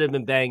players that have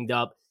been banged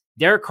up,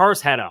 Derek Carr's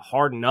had a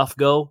hard enough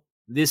go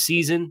this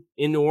season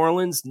in New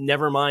Orleans.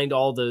 Never mind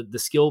all the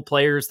skill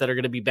players that are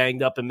going to be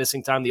banged up and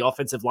missing time. The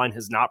offensive line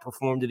has not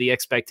performed to the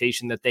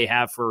expectation that they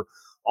have for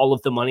all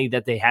of the money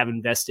that they have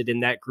invested in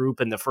that group,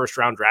 and the first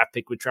round draft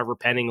pick with Trevor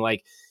Penning.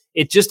 Like,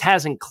 it just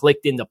hasn't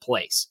clicked into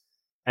place.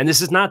 And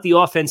this is not the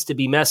offense to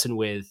be messing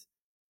with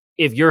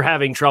if you're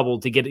having trouble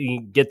to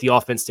get the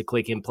offense to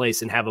click in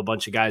place and have a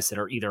bunch of guys that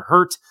are either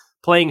hurt,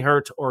 playing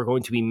hurt, or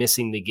going to be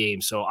missing the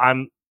game. So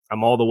I'm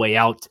all the way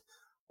out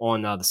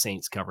on the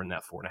Saints covering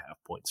that 4.5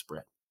 point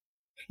spread.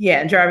 Yeah,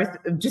 and Jarvis,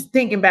 just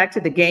thinking back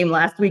to the game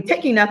last week,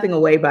 taking nothing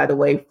away, by the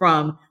way,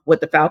 from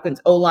what the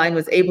Falcons O-line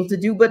was able to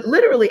do, but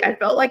literally I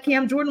felt like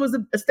Cam Jordan was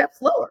a step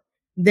slower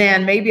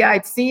than maybe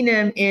I'd seen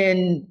him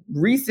in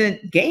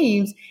recent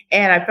games,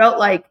 and I felt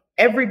like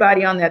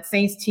everybody on that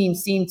Saints team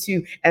seemed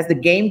to, as the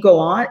game go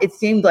on, it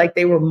seemed like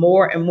they were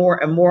more and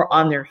more and more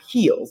on their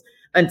heels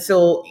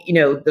until,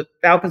 the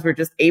Falcons were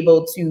just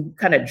able to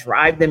kind of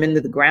drive them into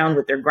the ground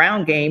with their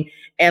ground game.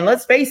 And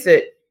let's face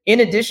it, in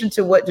addition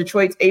to what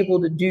Detroit's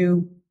able to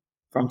do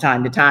from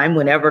time to time,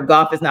 whenever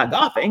Goff is not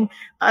golfing,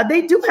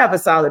 they do have a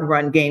solid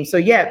run game. So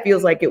yeah, it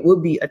feels like it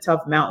would be a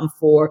tough mountain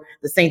for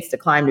the Saints to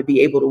climb to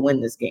be able to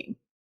win this game.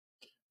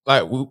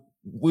 Like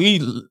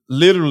we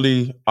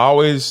literally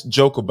always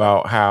joke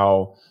about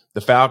how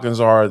the Falcons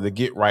are the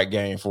get right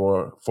game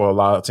for a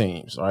lot of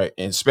teams, right?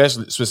 And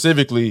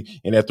specifically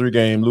in that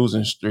 3-game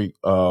losing streak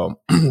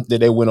that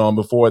they went on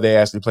before they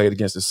actually played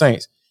against the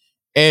Saints.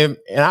 And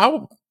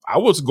I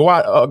was go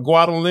out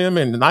on a limb,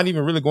 and not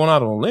even really going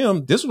out on a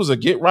limb. This was a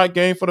get right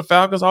game for the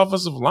Falcons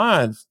offensive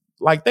line.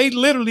 Like, they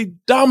literally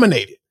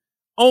dominated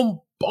on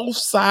both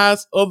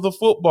sides of the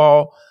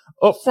football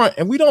up front.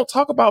 And we don't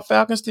talk about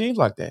Falcons teams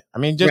like that. I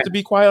mean, just to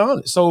be quite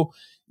honest. So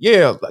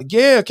yeah,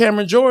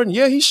 Cameron Jordan,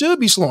 he should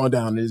be slowing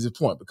down at this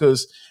point,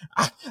 because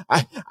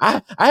I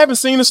haven't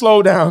seen a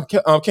slow down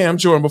Cam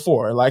Jordan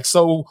before. Like,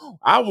 so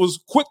I was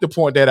quick to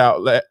point that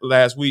out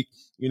last week,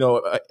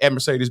 at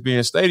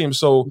Mercedes-Benz Stadium.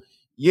 So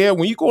yeah,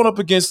 when you're going up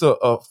against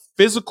a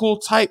physical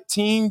type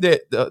team,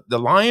 that the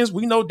Lions,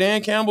 we know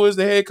Dan Campbell is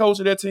the head coach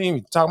of that team.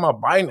 He's talking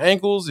about biting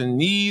ankles and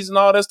knees and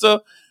all that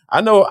stuff.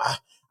 I know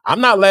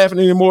I'm not laughing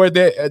anymore at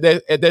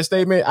that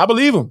statement. I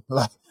believe him.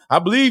 I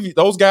believe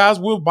those guys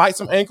will bite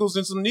some ankles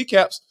and some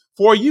kneecaps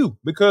for you,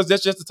 because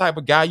that's just the type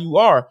of guy you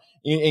are,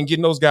 and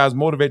getting those guys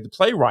motivated to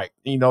play right.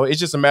 It's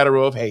just a matter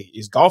of, hey,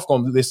 is Goff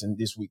going to listen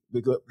this week?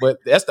 But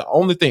that's the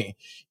only thing.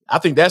 I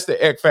think that's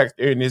the X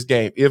factor in this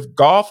game. If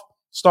Goff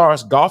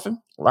starts golfing,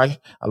 right?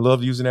 I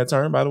love using that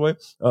term, by the way.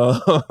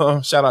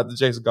 Shout out to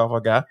Jason Goff, our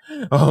guy.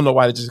 I don't know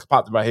why it just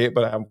popped in my head,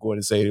 but I'm going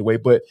to say it anyway.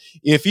 But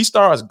if he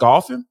starts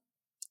golfing,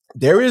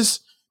 there's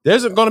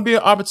going to be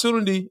an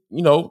opportunity,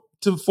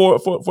 for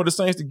the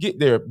Saints to get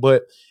there.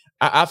 But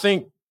I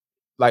think,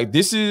 like,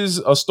 this is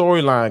a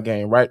storyline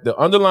game, right? The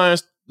underlying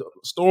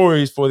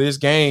stories for this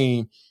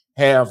game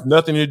have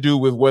nothing to do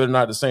with whether or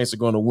not the Saints are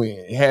going to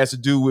win. It has to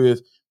do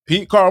with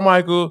Pete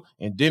Carmichael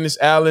and Dennis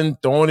Allen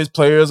throwing his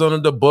players under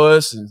the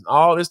bus and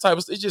all this type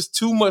of stuff. It's just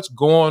too much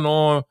going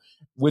on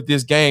with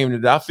this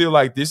game that I feel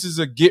like this is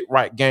a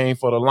get-right game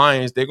for the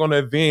Lions. They're going to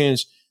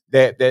avenge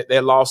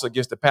that loss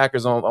against the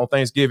Packers on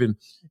Thanksgiving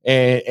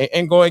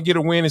and go and get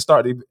a win and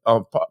start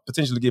to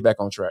potentially get back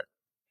on track.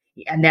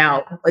 Yeah,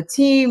 now a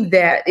team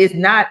that is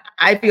not,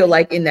 I feel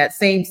like, in that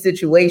same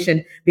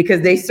situation,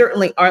 because they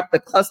certainly aren't the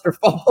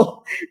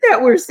clusterfuck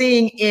that we're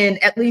seeing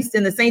at least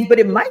in the Saints, but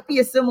it might be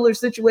a similar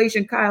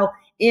situation, Kyle,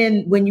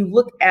 when you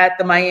look at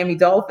the Miami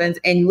Dolphins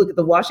and you look at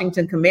the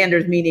Washington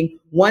Commanders, meaning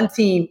one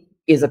team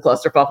is a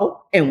clusterfuffle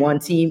and one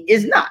team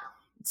is not.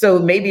 So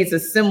maybe it's a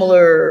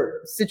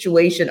similar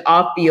situation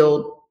off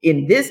field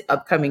in this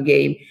upcoming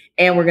game.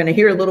 And we're going to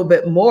hear a little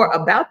bit more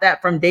about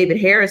that from David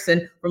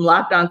Harrison from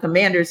Locked On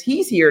Commanders.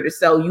 He's here to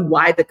tell you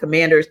why the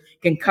Commanders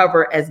can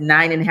cover as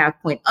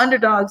 9.5-point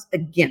underdogs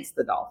against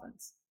the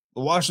Dolphins.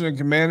 The Washington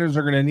Commanders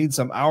are going to need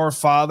some Our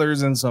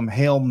Fathers and some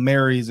Hail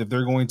Marys if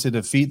they're going to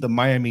defeat the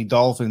Miami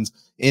Dolphins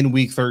in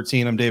Week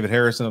 13. I'm David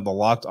Harrison of the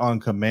Locked On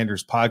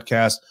Commanders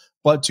podcast.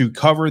 But to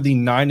cover the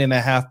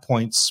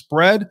 9.5-point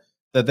spread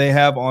that they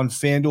have on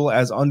FanDuel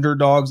as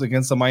underdogs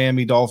against the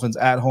Miami Dolphins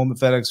at home at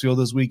FedEx Field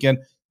this weekend,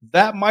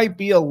 that might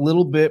be a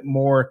little bit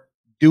more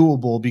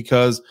doable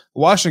because the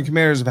Washington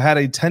Commanders have had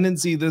a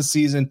tendency this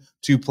season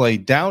to play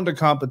down to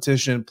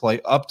competition, play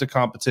up to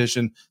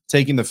competition,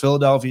 taking the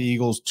Philadelphia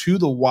Eagles to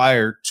the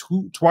wire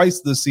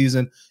twice this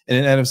season in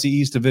an NFC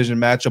East division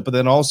matchup, but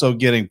then also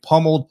getting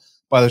pummeled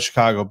by the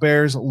Chicago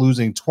Bears,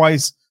 losing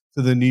twice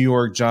to the New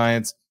York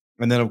Giants,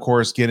 and then, of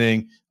course,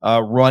 getting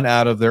run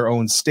out of their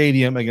own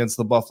stadium against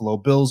the Buffalo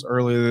Bills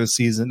earlier this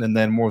season, and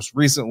then most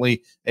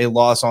recently a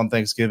loss on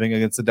Thanksgiving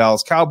against the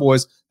Dallas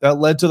Cowboys that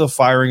led to the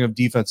firing of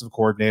defensive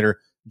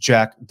coordinator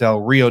Jack Del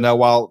Rio. Now,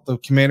 while the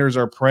Commanders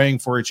are praying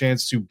for a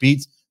chance to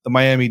beat the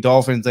Miami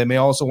Dolphins, they may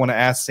also want to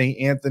ask St.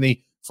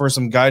 Anthony for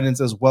some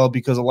guidance as well,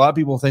 because a lot of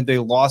people think they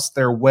lost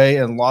their way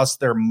and lost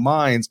their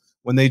minds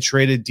when they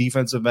traded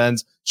defensive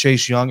ends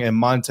Chase Young and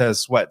Montez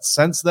Sweat.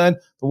 Since then,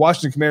 the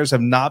Washington Commanders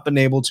have not been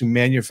able to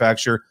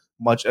manufacture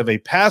much of a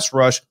pass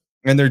rush,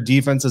 and their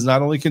defense has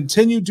not only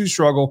continued to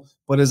struggle,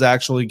 but has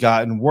actually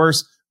gotten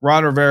worse.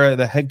 Ron Rivera,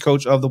 the head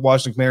coach of the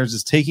Washington Commanders,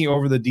 is taking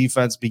over the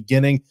defense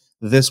beginning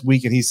this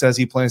week, and he says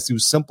he plans to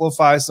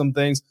simplify some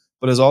things,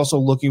 but is also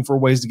looking for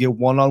ways to get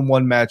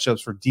one-on-one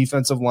matchups for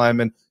defensive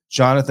linemen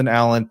Jonathan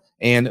Allen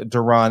and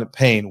Daron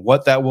Payne.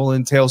 What that will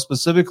entail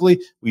specifically,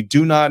 we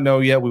do not know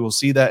yet. We will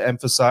see that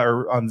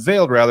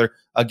unveiled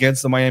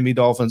against the Miami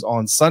Dolphins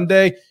on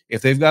Sunday.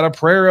 If they've got a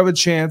prayer of a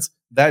chance,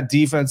 that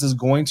defense is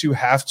going to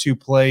have to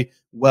play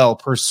well,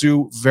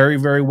 pursue very,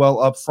 very well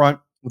up front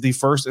with the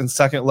first and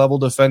second level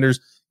defenders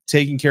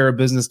taking care of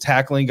business,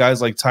 tackling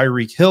guys like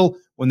Tyreek Hill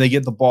when they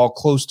get the ball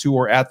close to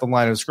or at the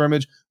line of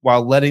scrimmage,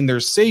 while letting their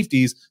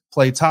safeties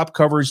play top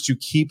coverage to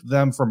keep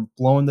them from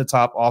blowing the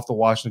top off the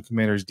Washington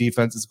Commanders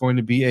defense. It's going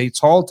to be a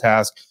tall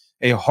task,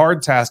 a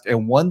hard task,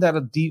 and one that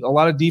a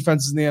lot of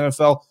defenses in the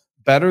NFL,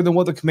 better than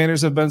what the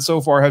Commanders have been so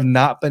far, have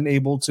not been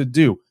able to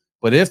do.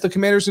 But if the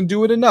Commanders can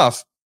do it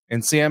enough,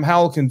 and Sam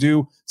Howell can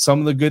do some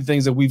of the good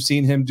things that we've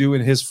seen him do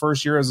in his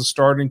first year as a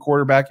starting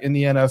quarterback in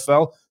the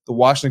NFL, the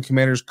Washington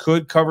Commanders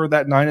could cover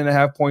that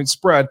 9.5-point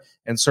spread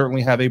and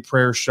certainly have a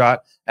prayer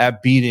shot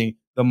at beating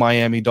the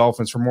Miami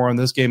Dolphins. For more on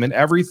this game and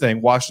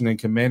everything Washington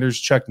Commanders,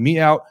 check me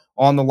out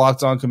on the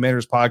Locked On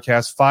Commanders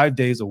podcast 5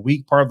 days a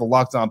week, part of the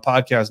Locked On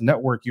Podcast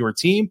Network, your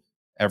team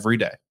every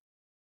day.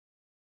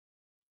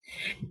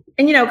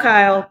 And,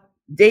 Kyle,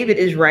 David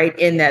is right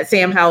in that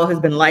Sam Howell has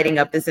been lighting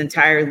up this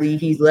entire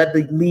league. He's led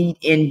the lead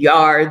in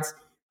yards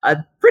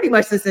pretty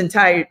much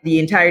the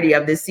entirety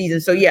of this season.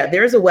 So, yeah,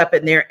 there's a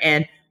weapon there.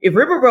 And if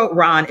Riverboat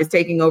Ron is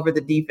taking over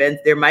the defense,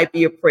 there might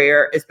be a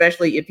prayer,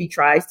 especially if he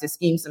tries to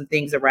scheme some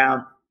things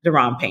around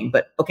Daron Payne.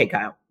 But, okay,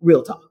 Kyle,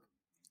 real talk.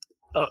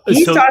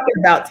 He's talking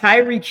about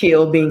Tyreek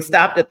Hill being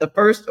stopped at the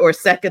first or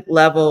second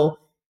level.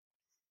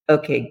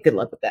 Okay, good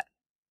luck with that.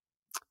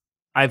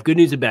 I have good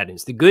news and bad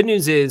news. The good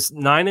news is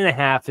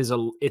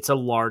 9.5 it's a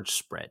large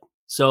spread.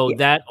 So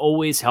that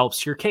always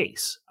helps your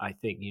case. I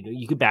think,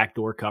 you could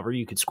backdoor cover,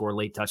 you could score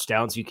late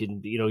touchdowns. You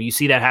can, you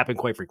see that happen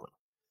quite frequently.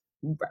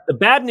 The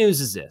bad news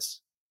is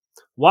this: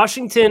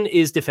 Washington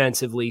is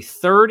defensively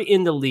third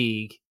in the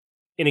league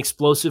in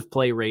explosive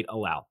play rate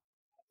allowed.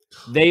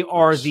 They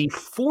are the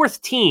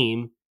fourth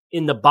team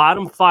in the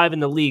bottom 5 in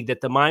the league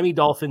that the Miami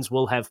Dolphins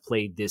will have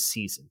played this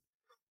season.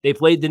 They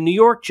played the New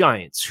York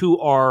Giants, who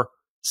are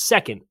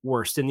second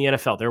worst in the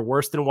NFL. They're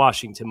worse than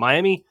Washington.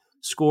 Miami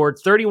scored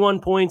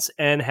 31 points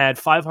and had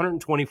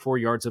 524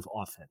 yards of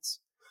offense.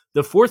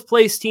 The fourth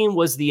place team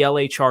was the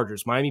LA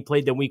Chargers. Miami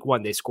played them week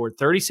 1. They scored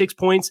 36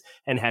 points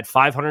and had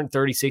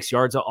 536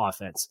 yards of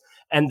offense.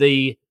 And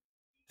the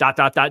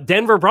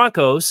Denver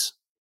Broncos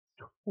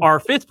are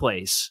fifth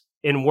place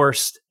in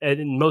worst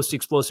and most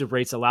explosive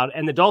rates allowed.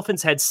 And the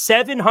Dolphins had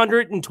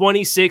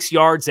 726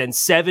 yards and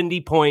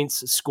 70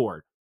 points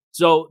scored.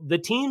 So the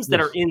teams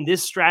that are in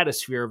this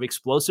stratosphere of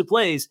explosive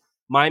plays,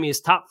 Miami is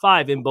top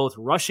 5 in both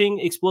rushing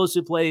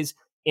explosive plays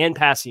and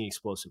passing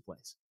explosive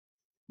plays.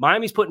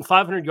 Miami's putting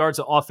 500 yards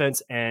of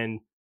offense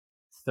and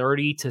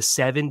 30 to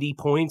 70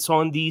 points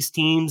on these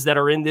teams that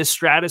are in this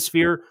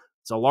stratosphere.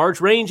 It's a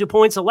large range of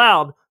points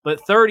allowed, but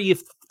 30,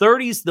 if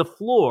 30 is the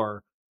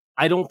floor,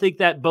 I don't think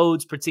that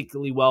bodes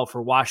particularly well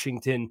for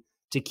Washington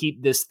to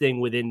keep this thing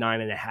within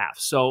 9.5.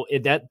 So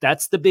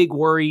that's the big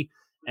worry.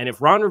 And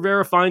if Ron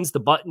Rivera finds the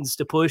buttons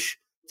to push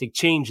to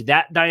change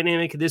that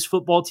dynamic of this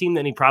football team,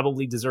 then he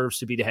probably deserves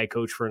to be the head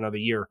coach for another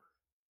year.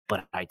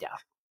 But I doubt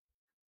it.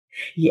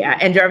 Yeah,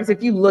 and Jarvis,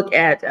 if you look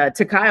at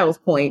to Kyle's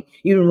point,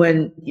 even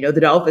when the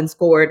Dolphins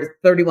scored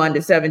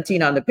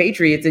 31-17 on the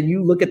Patriots, and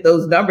you look at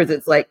those numbers,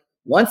 it's like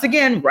once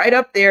again right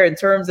up there in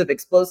terms of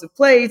explosive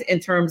plays, in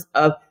terms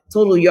of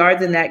total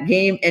yards in that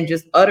game, and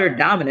just utter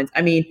dominance.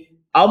 I mean,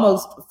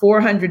 almost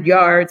 400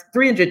 yards,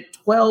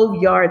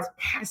 312 yards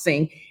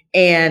passing,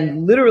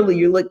 and literally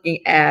you're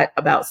looking at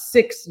about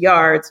 6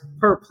 yards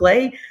per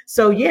play.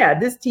 So yeah,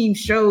 this team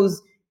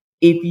shows,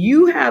 if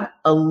you have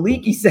a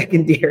leaky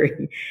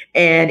secondary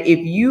and if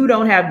you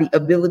don't have the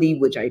ability,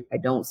 which I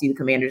don't see the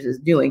Commanders as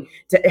doing,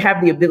 to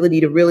have the ability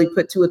to really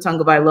put Tua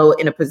Tagovailoa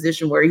in a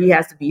position where he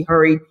has to be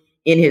hurried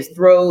in his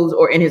throws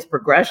or in his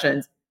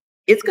progressions,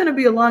 it's going to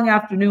be a long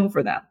afternoon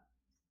for them.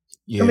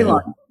 Yeah,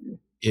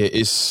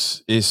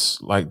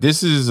 it's like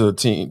this is a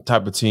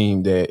type of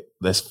team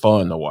that's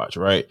fun to watch,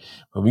 right?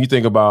 But when you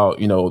think about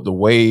the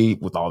way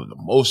with all the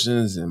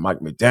emotions and Mike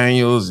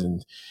McDaniels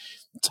and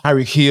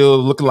Tyreek Hill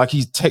looking like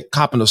he's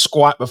copping a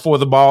squat before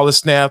the ball is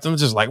snapped. I'm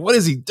just like, what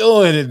is he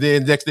doing? And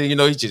then next thing you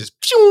know, he's just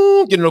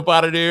getting up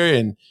out of there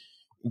and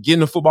getting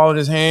the football in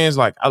his hands.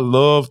 Like, I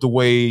love the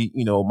way,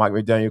 Mike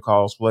McDaniel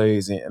calls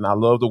plays, and I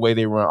love the way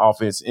they run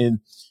offense. And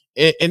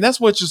that's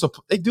what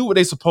they do what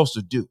they're supposed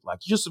to do.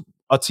 Like, just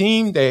a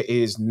team that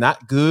is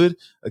not good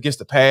against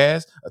the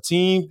pass, a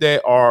team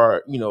that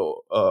are,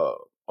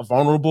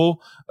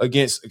 vulnerable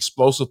against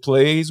explosive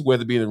plays,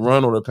 whether it be the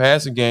run or the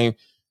passing game.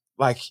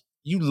 Like,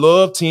 you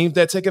love teams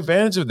that take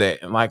advantage of that.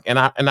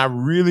 And I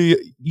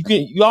really,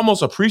 you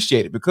almost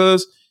appreciate it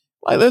because,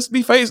 like, let's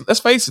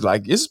face it,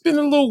 like, it's been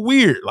a little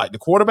weird. Like, the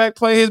quarterback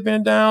play has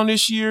been down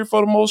this year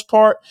for the most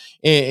part.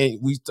 And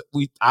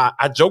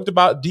I joked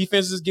about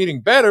defenses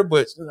getting better,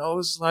 but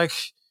it's like,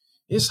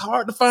 it's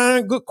hard to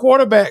find good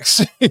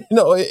quarterbacks,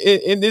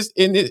 in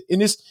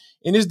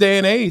this day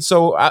and age.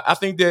 So I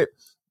think that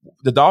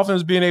the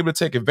Dolphins being able to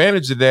take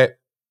advantage of that,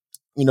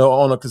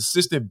 on a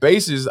consistent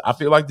basis, I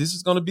feel like this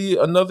is going to be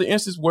another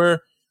instance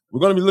where we're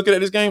going to be looking at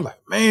this game like,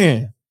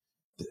 man,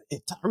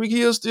 Tyreek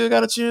Hill still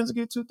got a chance to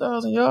get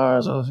 2,000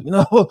 yards, or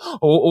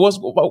or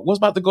what's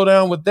about to go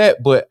down with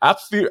that. But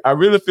I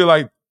really feel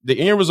like the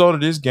end result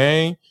of this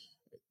game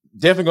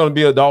definitely going to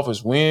be a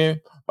Dolphins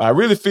win. But I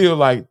really feel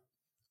like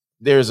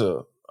there's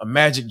a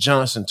Magic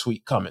Johnson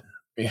tweet coming.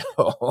 At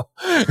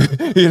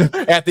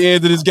the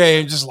end of this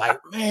game, just like,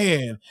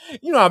 man,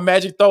 how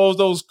Magic throws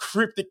those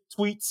cryptic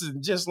tweets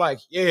and just like,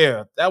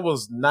 yeah, that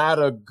was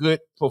not a good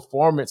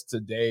performance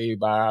today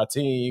by our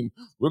team.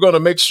 We're going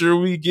to make sure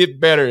we get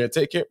better and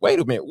take care. Wait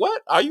a minute,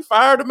 what? Are you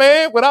fired the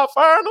man without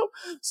firing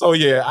him? So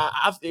yeah,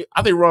 I think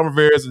Ron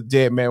Rivera is a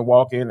dead man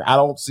walking. I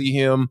don't see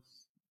him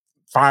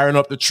firing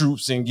up the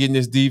troops and getting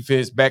this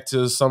defense back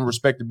to some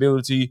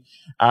respectability.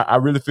 I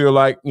really feel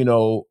like,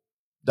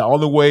 the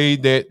only way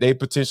that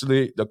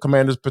the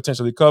Commanders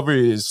potentially cover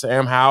is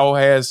Sam Howell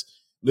has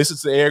listened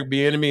to Eric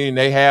Bieniemy, and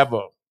they have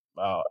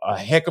a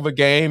heck of a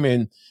game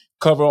and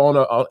cover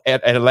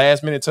at a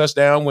last minute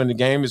touchdown when the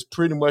game is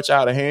pretty much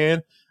out of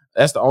hand.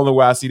 That's the only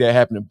way I see that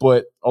happening.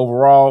 But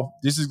overall,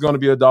 this is going to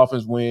be a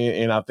Dolphins win,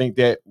 and I think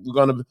that we're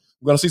going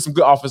to see some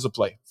good offensive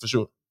play for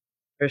sure.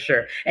 For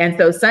sure. And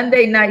so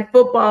Sunday Night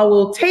Football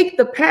will take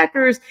the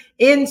Packers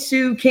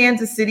into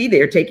Kansas City.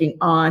 They're taking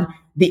on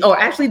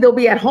they'll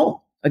be at home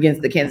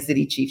against the Kansas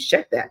City Chiefs.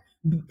 Check that.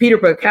 Peter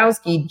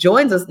Bukowski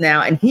joins us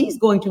now, and he's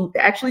going to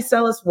actually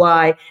tell us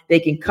why they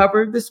can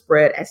cover the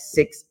spread as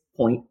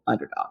 6-point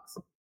underdogs.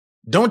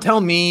 Don't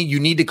tell me you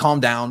need to calm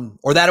down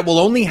or that it will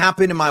only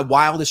happen in my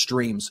wildest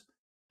dreams.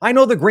 I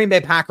know the Green Bay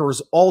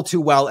Packers all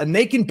too well, and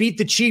they can beat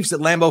the Chiefs at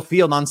Lambeau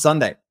Field on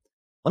Sunday.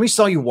 Let me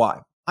tell you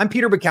why. I'm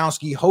Peter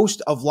Bukowski,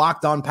 host of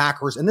Locked On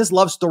Packers, and this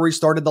love story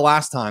started the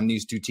last time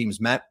these two teams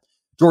met.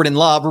 Jordan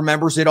Love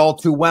remembers it all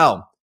too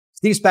well.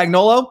 Steve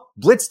Spagnuolo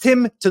blitzed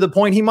him to the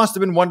point he must have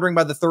been wondering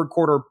by the third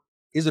quarter,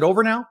 is it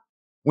over now?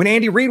 When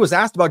Andy Reid was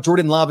asked about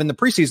Jordan Love in the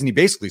preseason, he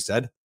basically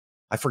said,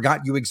 I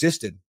forgot you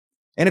existed.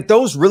 And if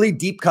those really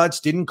deep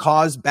cuts didn't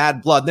cause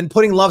bad blood, then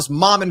putting Love's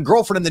mom and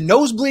girlfriend in the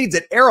nosebleeds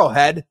at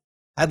Arrowhead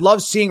had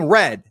Love seeing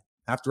red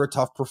after a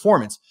tough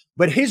performance.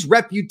 But his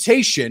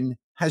reputation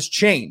has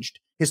changed.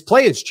 His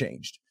play has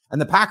changed. And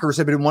the Packers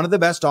have been one of the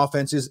best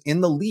offenses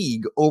in the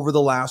league over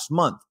the last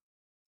month.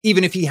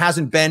 Even if he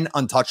hasn't been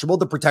untouchable,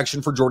 the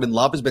protection for Jordan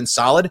Love has been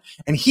solid,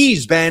 and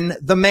he's been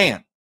the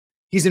man.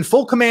 He's in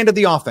full command of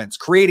the offense,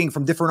 creating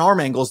from different arm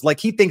angles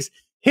like he thinks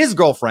his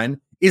girlfriend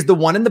is the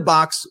one in the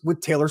box with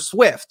Taylor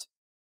Swift.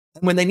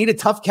 And when they need a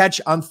tough catch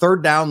on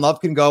third down,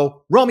 Love can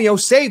go, Romeo,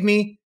 save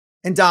me,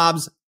 and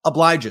Dobbs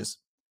obliges.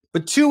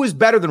 But 2 is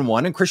better than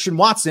 1, and Christian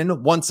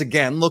Watson, once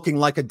again, looking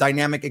like a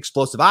dynamic,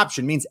 explosive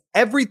option, means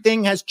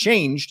everything has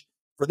changed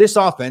for this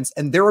offense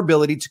and their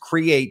ability to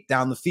create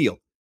down the field.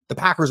 The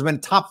Packers have been a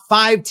top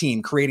 5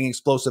 team creating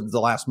explosives the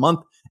last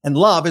month, and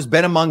Love has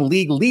been among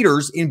league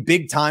leaders in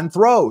big-time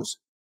throws.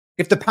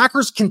 If the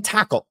Packers can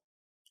tackle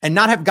and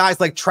not have guys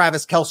like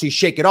Travis Kelce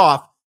shake it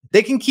off,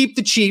 they can keep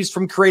the Chiefs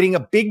from creating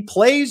a big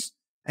plays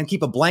and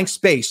keep a blank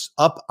space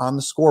up on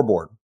the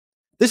scoreboard.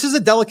 This is a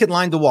delicate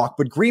line to walk,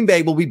 but Green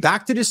Bay will be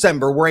back to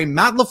December where a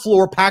Matt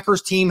LaFleur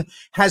Packers team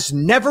has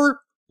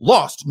never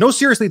lost. No,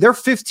 seriously, they're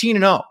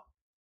 15-0.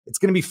 It's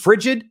going to be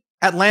frigid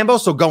at Lambeau,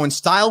 so go in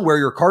style, wear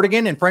your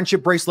cardigan and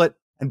friendship bracelet,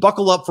 and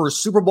buckle up for a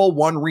Super Bowl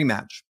I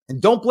rematch.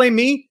 And don't blame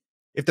me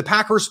if the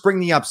Packers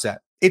spring the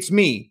upset. It's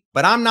me,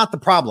 but I'm not the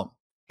problem.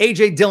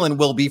 A.J. Dillon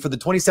will be for the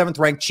 27th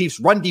ranked Chiefs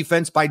run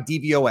defense by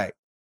DVOA.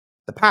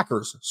 The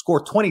Packers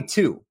score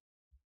 22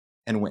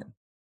 and win.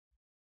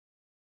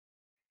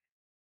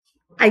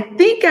 I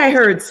think I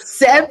heard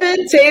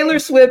 7 Taylor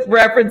Swift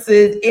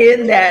references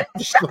in that.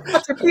 Shout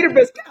out to Peter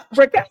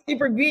Bukowski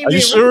for being Are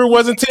you sure it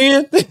wasn't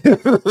 10?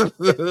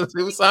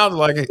 It sounded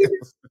like it.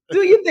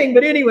 Do your thing.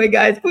 But anyway,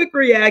 guys, quick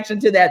reaction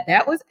to that.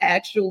 That was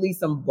actually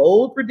some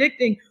bold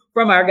predicting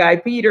from our guy,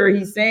 Peter.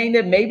 He's saying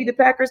that maybe the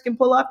Packers can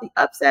pull off the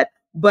upset.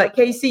 But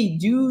KC,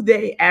 do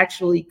they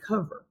actually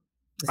cover?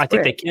 I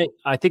think they can.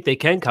 I think they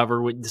can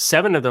cover.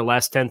 7 of their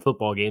last 10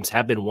 football games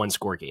have been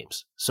 1-score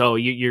games. So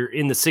you're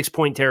in the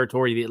 6-point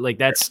territory. Like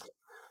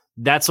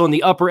that's on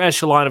the upper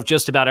echelon of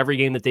just about every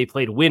game that they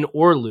played, win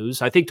or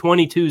lose. I think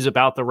 22 is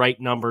about the right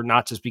number,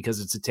 not just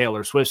because it's a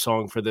Taylor Swift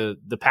song for the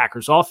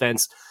Packers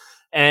offense.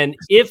 And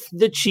if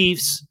the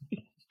Chiefs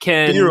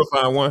can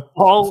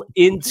fall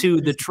into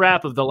the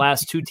trap of the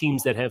last 2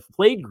 teams that have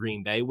played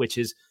Green Bay, which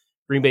is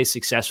Green Bay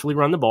successfully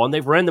run the ball, and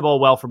they've run the ball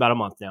well for about a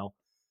month now.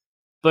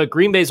 But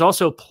Green Bay's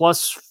also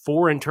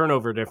 +4 in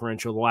turnover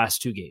differential the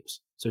last 2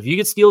 games. So if you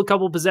could steal a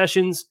couple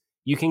possessions,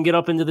 you can get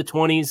up into the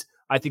 20s.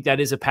 I think that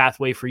is a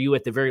pathway for you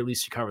at the very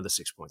least to cover the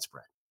 6-point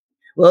spread.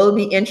 Well, it'll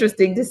be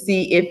interesting to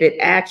see if it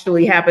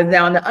actually happens.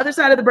 Now, on the other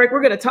side of the break,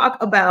 we're going to talk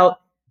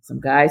about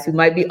some guys who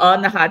might be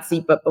on the hot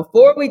seat. But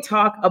before we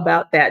talk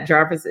about that,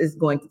 Jarvis is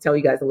going to tell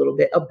you guys a little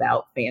bit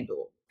about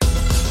FanDuel.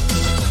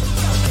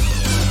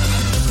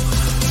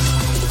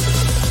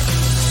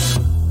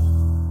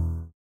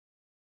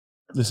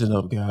 Listen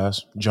up,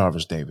 guys.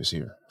 Jarvis Davis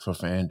here for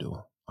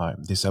FanDuel. All right,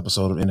 this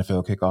episode of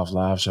NFL Kickoff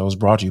Live Show is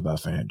brought to you by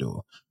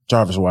FanDuel.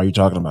 Jarvis, why are you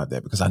talking about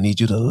that? Because I need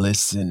you to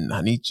listen.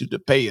 I need you to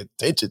pay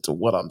attention to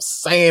what I'm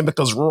saying,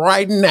 because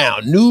right now,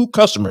 new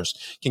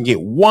customers can get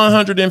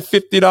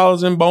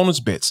 $150 in bonus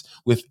bets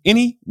with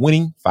any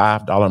winning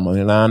 $5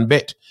 moneyline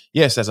bet.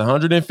 Yes, that's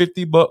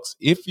 $150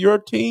 if your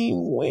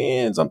team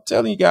wins. I'm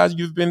telling you guys,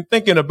 you've been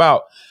thinking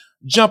about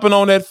jumping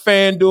on that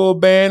FanDuel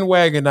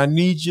bandwagon. I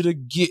need you to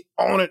get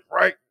on it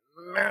right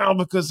now,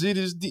 because it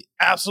is the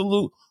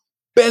absolute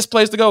best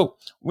place to go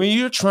when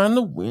you're trying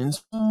to win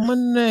some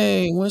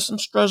money, win some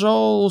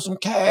treasure, some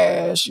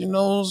cash,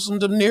 some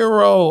De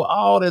Niro,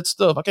 all that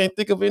stuff. I can't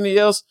think of any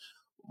else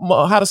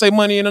how to say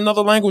money in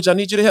another language. I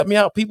need you to help me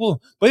out,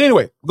 people. But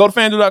anyway, go to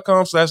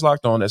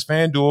FanDuel.com/lockedon. That's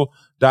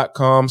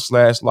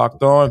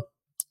FanDuel.com/lockedon.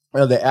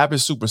 The app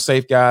is super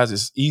safe, guys.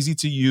 It's easy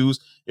to use.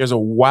 There's a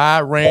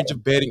wide range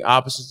of betting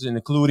options,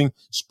 including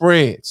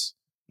spreads,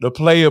 the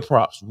player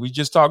props. We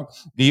just talked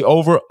the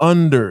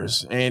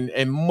over-unders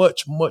and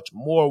much, much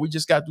more. We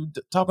just got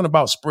talking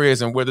about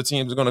spreads and whether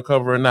teams are going to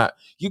cover or not.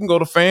 You can go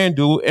to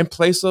FanDuel and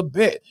place a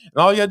bet.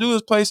 And all you got to do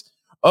is place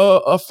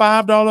a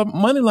 $5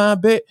 money line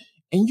bet,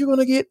 and you're going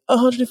to get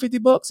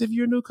 $150 if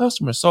you're a new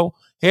customer. So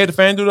head to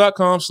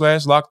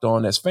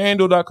FanDuel.com/lockedon. That's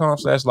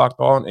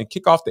FanDuel.com/lockedon and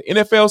kick off the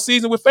NFL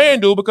season with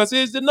FanDuel, because it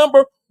is the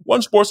 #1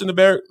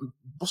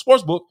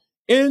 sportsbook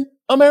in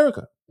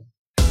America.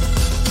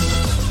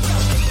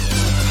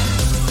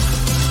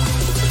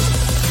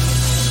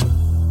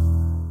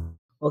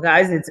 Well,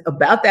 guys, it's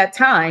about that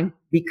time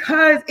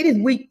because it is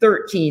week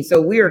 13. So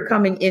we are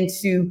coming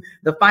into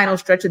the final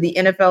stretch of the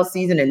NFL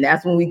season, and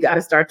that's when we got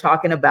to start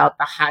talking about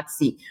the hot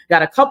seat.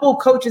 Got a couple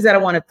coaches that I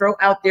want to throw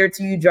out there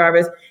to you,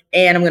 Jarvis,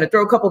 and I'm going to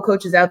throw a couple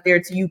coaches out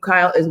there to you,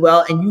 Kyle, as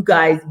well. And you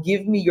guys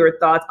give me your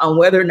thoughts on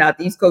whether or not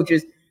these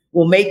coaches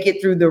will make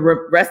it through the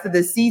rest of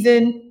the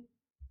season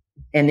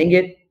and then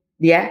get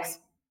the axe.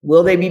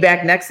 Will they be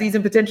back next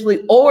season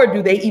potentially, or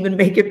do they even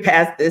make it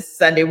past this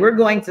Sunday? We're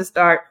going to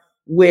start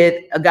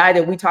with a guy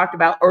that we talked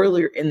about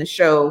earlier in the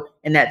show,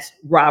 and that's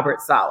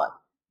Robert Saleh.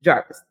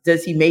 Jarvis,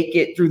 does he make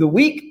it through the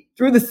week,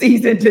 through the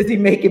season? Does he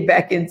make it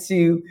back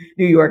into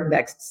New York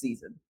next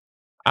season?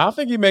 I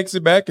think he makes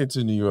it back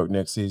into New York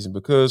next season,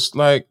 because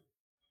like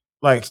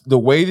the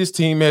way this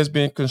team has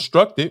been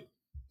constructed,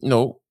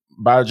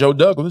 by Joe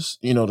Douglas,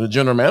 the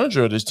general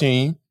manager of this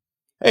team,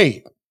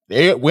 hey,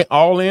 they went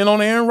all in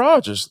on Aaron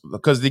Rodgers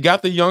because they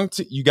got the young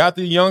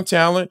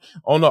talent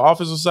on the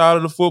offensive side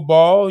of the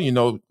football.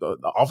 The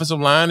offensive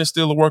line is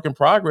still a work in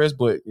progress,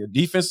 but the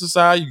defensive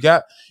side,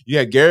 you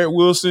had Garrett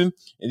Wilson,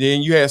 and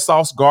then you had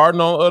Sauce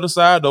Gardner on the other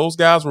side. Those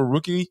guys were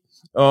rookie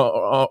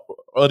of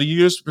the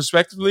years,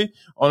 respectively,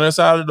 on that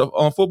side of the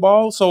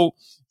football. So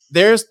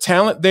there's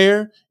talent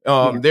there.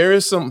 There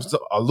is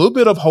a little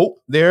bit of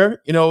hope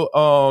there,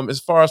 as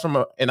far as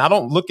and I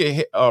don't look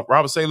at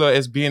Robert Saleh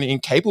as being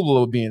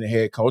incapable of being a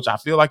head coach. I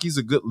feel like he's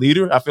a good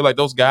leader. I feel like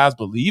those guys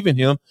believe in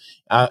him.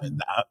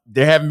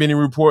 There haven't been any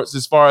reports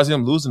as far as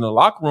him losing the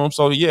locker room.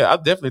 So yeah, I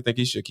definitely think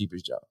he should keep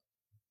his job.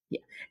 Yeah.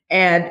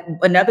 And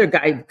another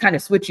guy kind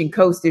of switching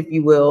coast, if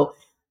you will.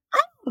 I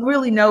don't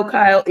really know,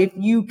 Kyle, if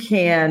you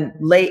can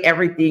lay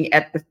everything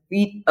at the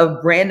feet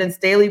of Brandon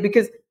Staley,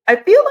 because I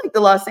feel like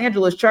the Los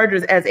Angeles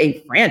Chargers as a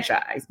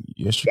franchise,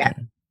 yes, you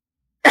can.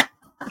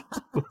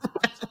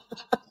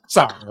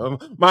 Sorry,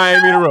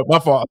 Miami interrupt. My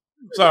fault.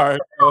 Sorry.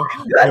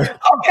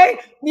 Okay.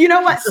 You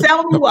know what?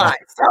 Tell me why.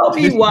 Tell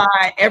me why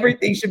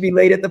everything should be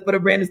laid at the foot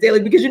of Brandon Staley.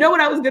 Because you know what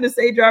I was going to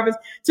say, Jarvis?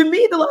 To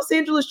me, the Los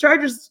Angeles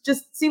Chargers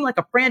just seem like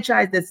a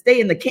franchise that stay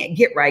in the can't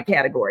get right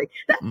category.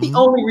 That's the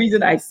only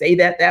reason I say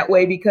that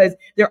way, because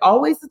they're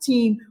always the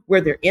team where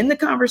they're in the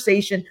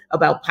conversation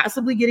about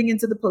possibly getting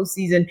into the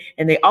postseason.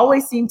 And they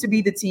always seem to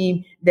be the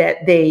team that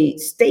they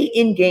stay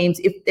in games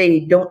if they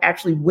don't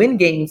actually win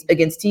games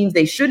against teams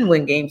they shouldn't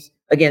win games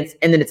against.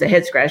 And then it's a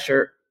head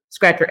scratcher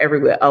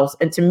everywhere else.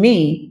 And to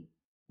me,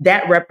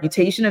 that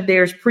reputation of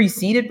theirs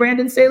preceded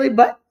Brandon Staley.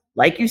 But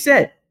like you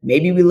said,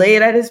 maybe we lay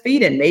it at his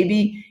feet and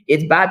maybe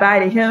it's bye-bye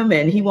to him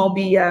and he won't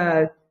be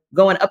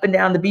going up and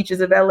down the beaches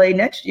of LA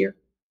next year.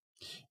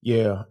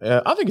 Yeah,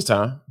 I think it's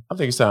time. I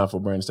think it's time for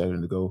Brandon Staley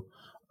to go.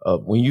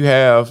 When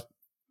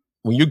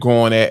you're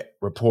going at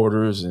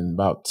reporters and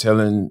about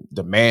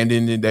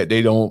demanding that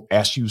they don't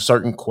ask you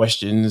certain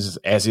questions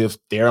as if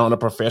they're on a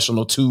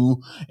professional too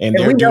and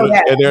they're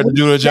there to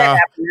do the job.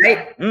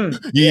 Right?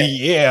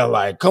 Yeah,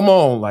 like come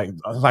on, like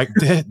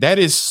that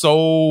is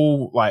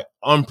so like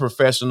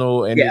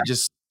unprofessional, and it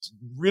just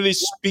really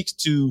speaks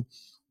to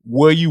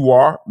where you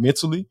are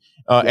mentally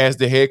as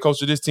the head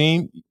coach of this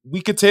team.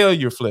 We could tell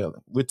you're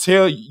flailing. We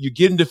tell you're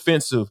getting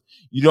defensive.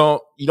 You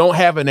don't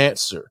have an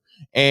answer.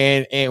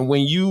 And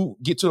when you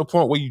get to the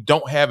point where you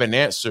don't have an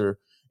answer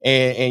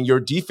and your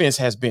defense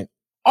has been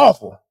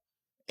awful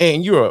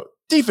and you're a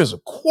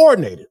defensive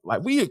coordinator,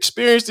 like we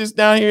experienced this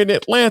down here in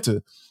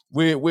Atlanta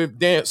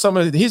with some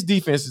of his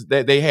defenses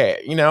that they had,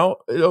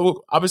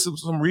 obviously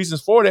some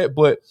reasons for that,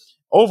 but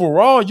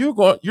overall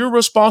you're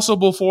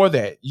responsible for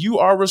that. You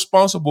are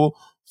responsible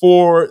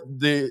for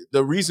the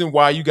reason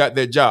why you got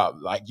that job.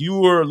 Like you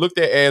were looked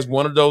at as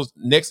one of those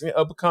next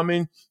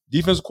upcoming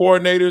defense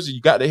coordinators.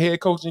 You got the head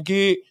coaching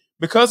gig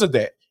because of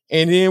that.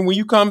 And then when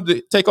you come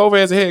to take over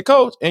as a head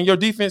coach and your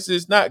defense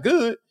is not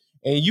good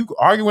and you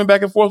arguing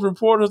back and forth with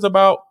reporters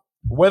about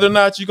whether or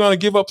not you're going to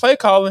give up play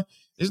calling,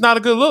 it's not a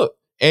good look.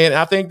 And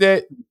I think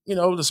that, the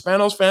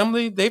Spanos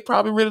family, they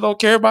probably really don't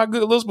care about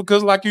good looks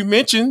because like you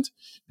mentioned,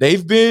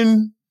 they've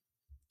been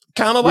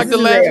kind of like the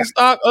laughing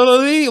stock of the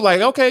league.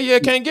 Like, okay, yeah,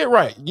 can't get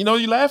right.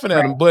 You're laughing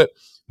at him. But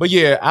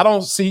yeah, I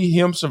don't see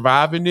him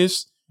surviving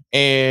this.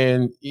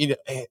 And,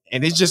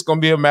 and it's just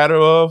going to be a matter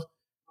of,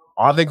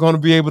 are they going to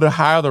be able to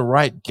hire the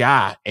right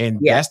guy? And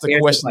that's the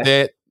question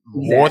that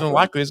more than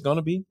likely is going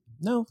to be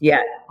no. Yeah.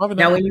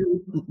 Now,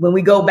 when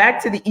we go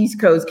back to the East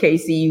Coast,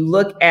 Casey, you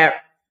look at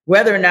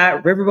whether or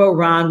not Riverboat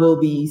Ron will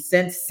be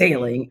sent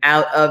sailing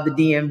out of the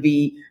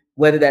DMV,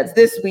 whether that's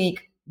this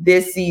week,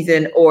 this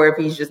season, or if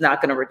he's just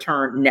not going to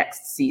return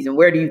next season.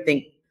 Where do you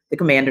think the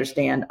Commanders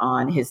stand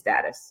on his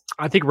status?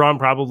 I think Ron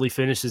probably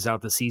finishes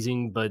out the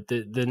season, but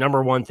the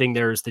number one thing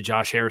there is the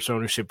Josh Harris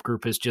ownership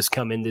group has just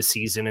come in this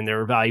season and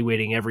they're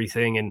evaluating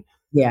everything. And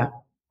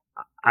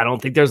I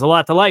don't think there's a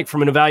lot to like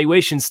from an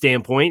evaluation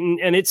standpoint.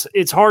 And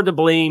it's hard to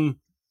blame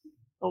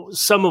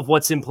some of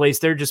what's in place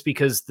there just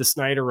because the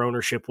Snyder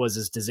ownership was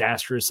as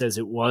disastrous as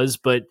it was.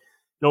 But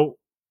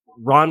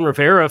Ron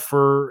Rivera,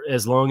 for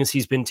as long as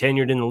he's been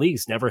tenured in the league,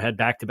 has never had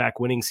back-to-back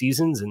winning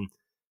seasons. And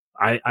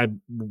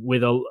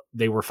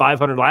they were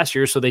 500 last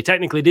year, so they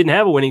technically didn't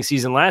have a winning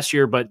season last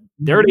year, but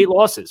they're at 8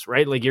 losses,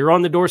 right? Like you're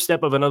on the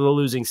doorstep of another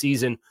losing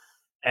season.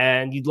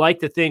 And you'd like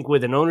to think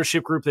with an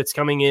ownership group that's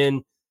coming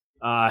in,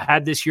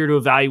 had this year to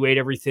evaluate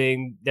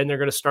everything, then they're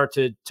going to start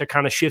to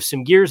kind of shift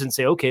some gears and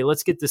say, okay,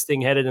 let's get this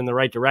thing headed in the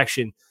right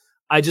direction.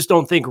 I just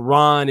don't think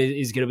Ron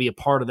is going to be a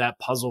part of that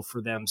puzzle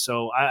for them.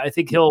 So I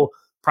think he'll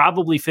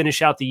probably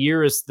finish out the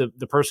year as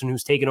the person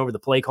who's taken over the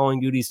play calling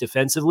duties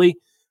defensively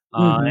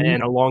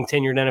and a long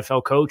tenured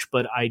NFL coach,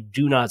 but I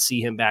do not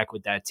see him back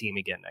with that team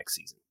again next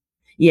season.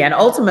 Yeah, and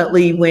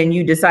ultimately, when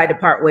you decide to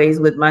part ways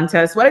with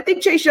Montez, I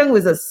think Chase Young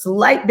was a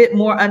slight bit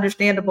more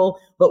understandable,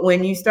 but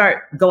when you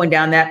start going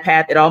down that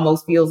path, it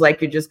almost feels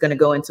like you're just going to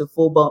go into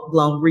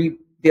full-blown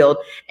rebuild.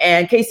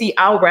 And Casey,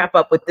 I'll wrap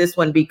up with this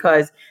one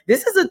because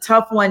this is a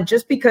tough one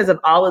just because of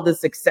all of the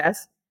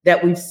success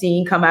that we've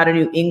seen come out of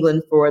New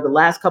England for the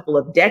last couple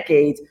of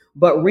decades.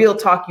 But real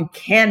talk, you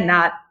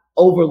cannot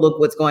overlook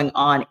what's going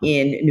on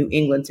in New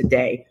England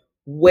today.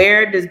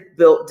 Where has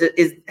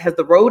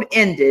the road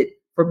ended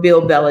for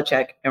Bill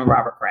Belichick and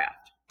Robert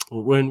Kraft?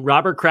 When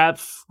Robert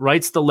Kraft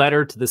writes the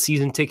letter to the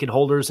season ticket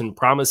holders and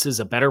promises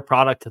a better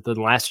product than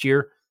last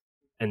year,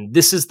 and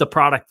this is the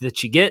product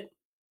that you get,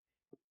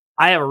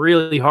 I have a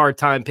really hard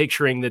time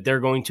picturing that they're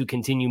going to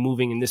continue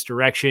moving in this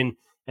direction.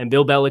 And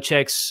Bill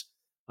Belichick's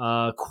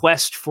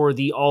quest for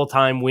the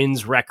all-time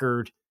wins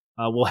record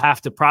will have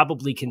to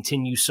probably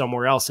continue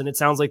somewhere else. And it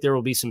sounds like there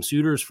will be some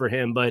suitors for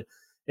him, but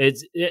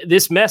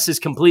this mess is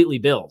completely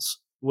Bill's.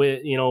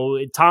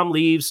 Tom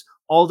leaves,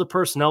 all the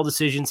personnel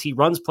decisions. He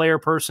runs player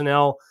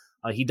personnel.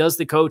 He does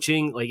the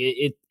coaching. Like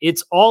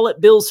it's all at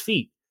Bill's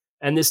feet.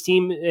 And this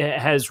team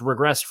has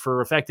regressed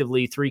for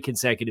effectively 3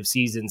 consecutive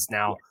seasons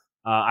now.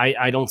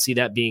 I don't see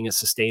that being a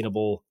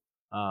sustainable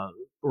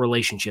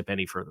relationship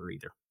any further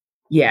either.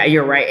 Yeah,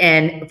 you're right.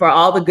 And for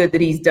all the good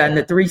that he's done,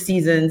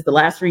 the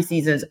last 3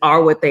 seasons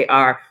are what they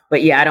are.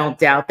 But yeah, I don't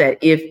doubt that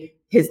if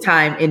his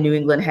time in New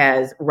England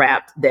has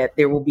wrapped, that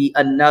there will be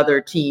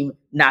another team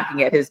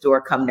knocking at his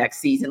door come next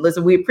season.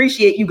 Listen, we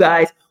appreciate you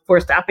guys for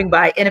stopping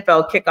by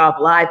NFL Kickoff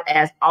Live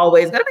as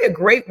always. It's going to be a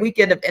great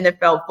weekend of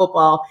NFL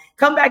football.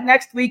 Come back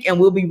next week and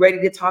we'll be ready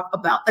to talk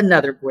about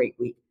another great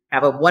week.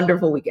 Have a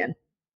wonderful weekend.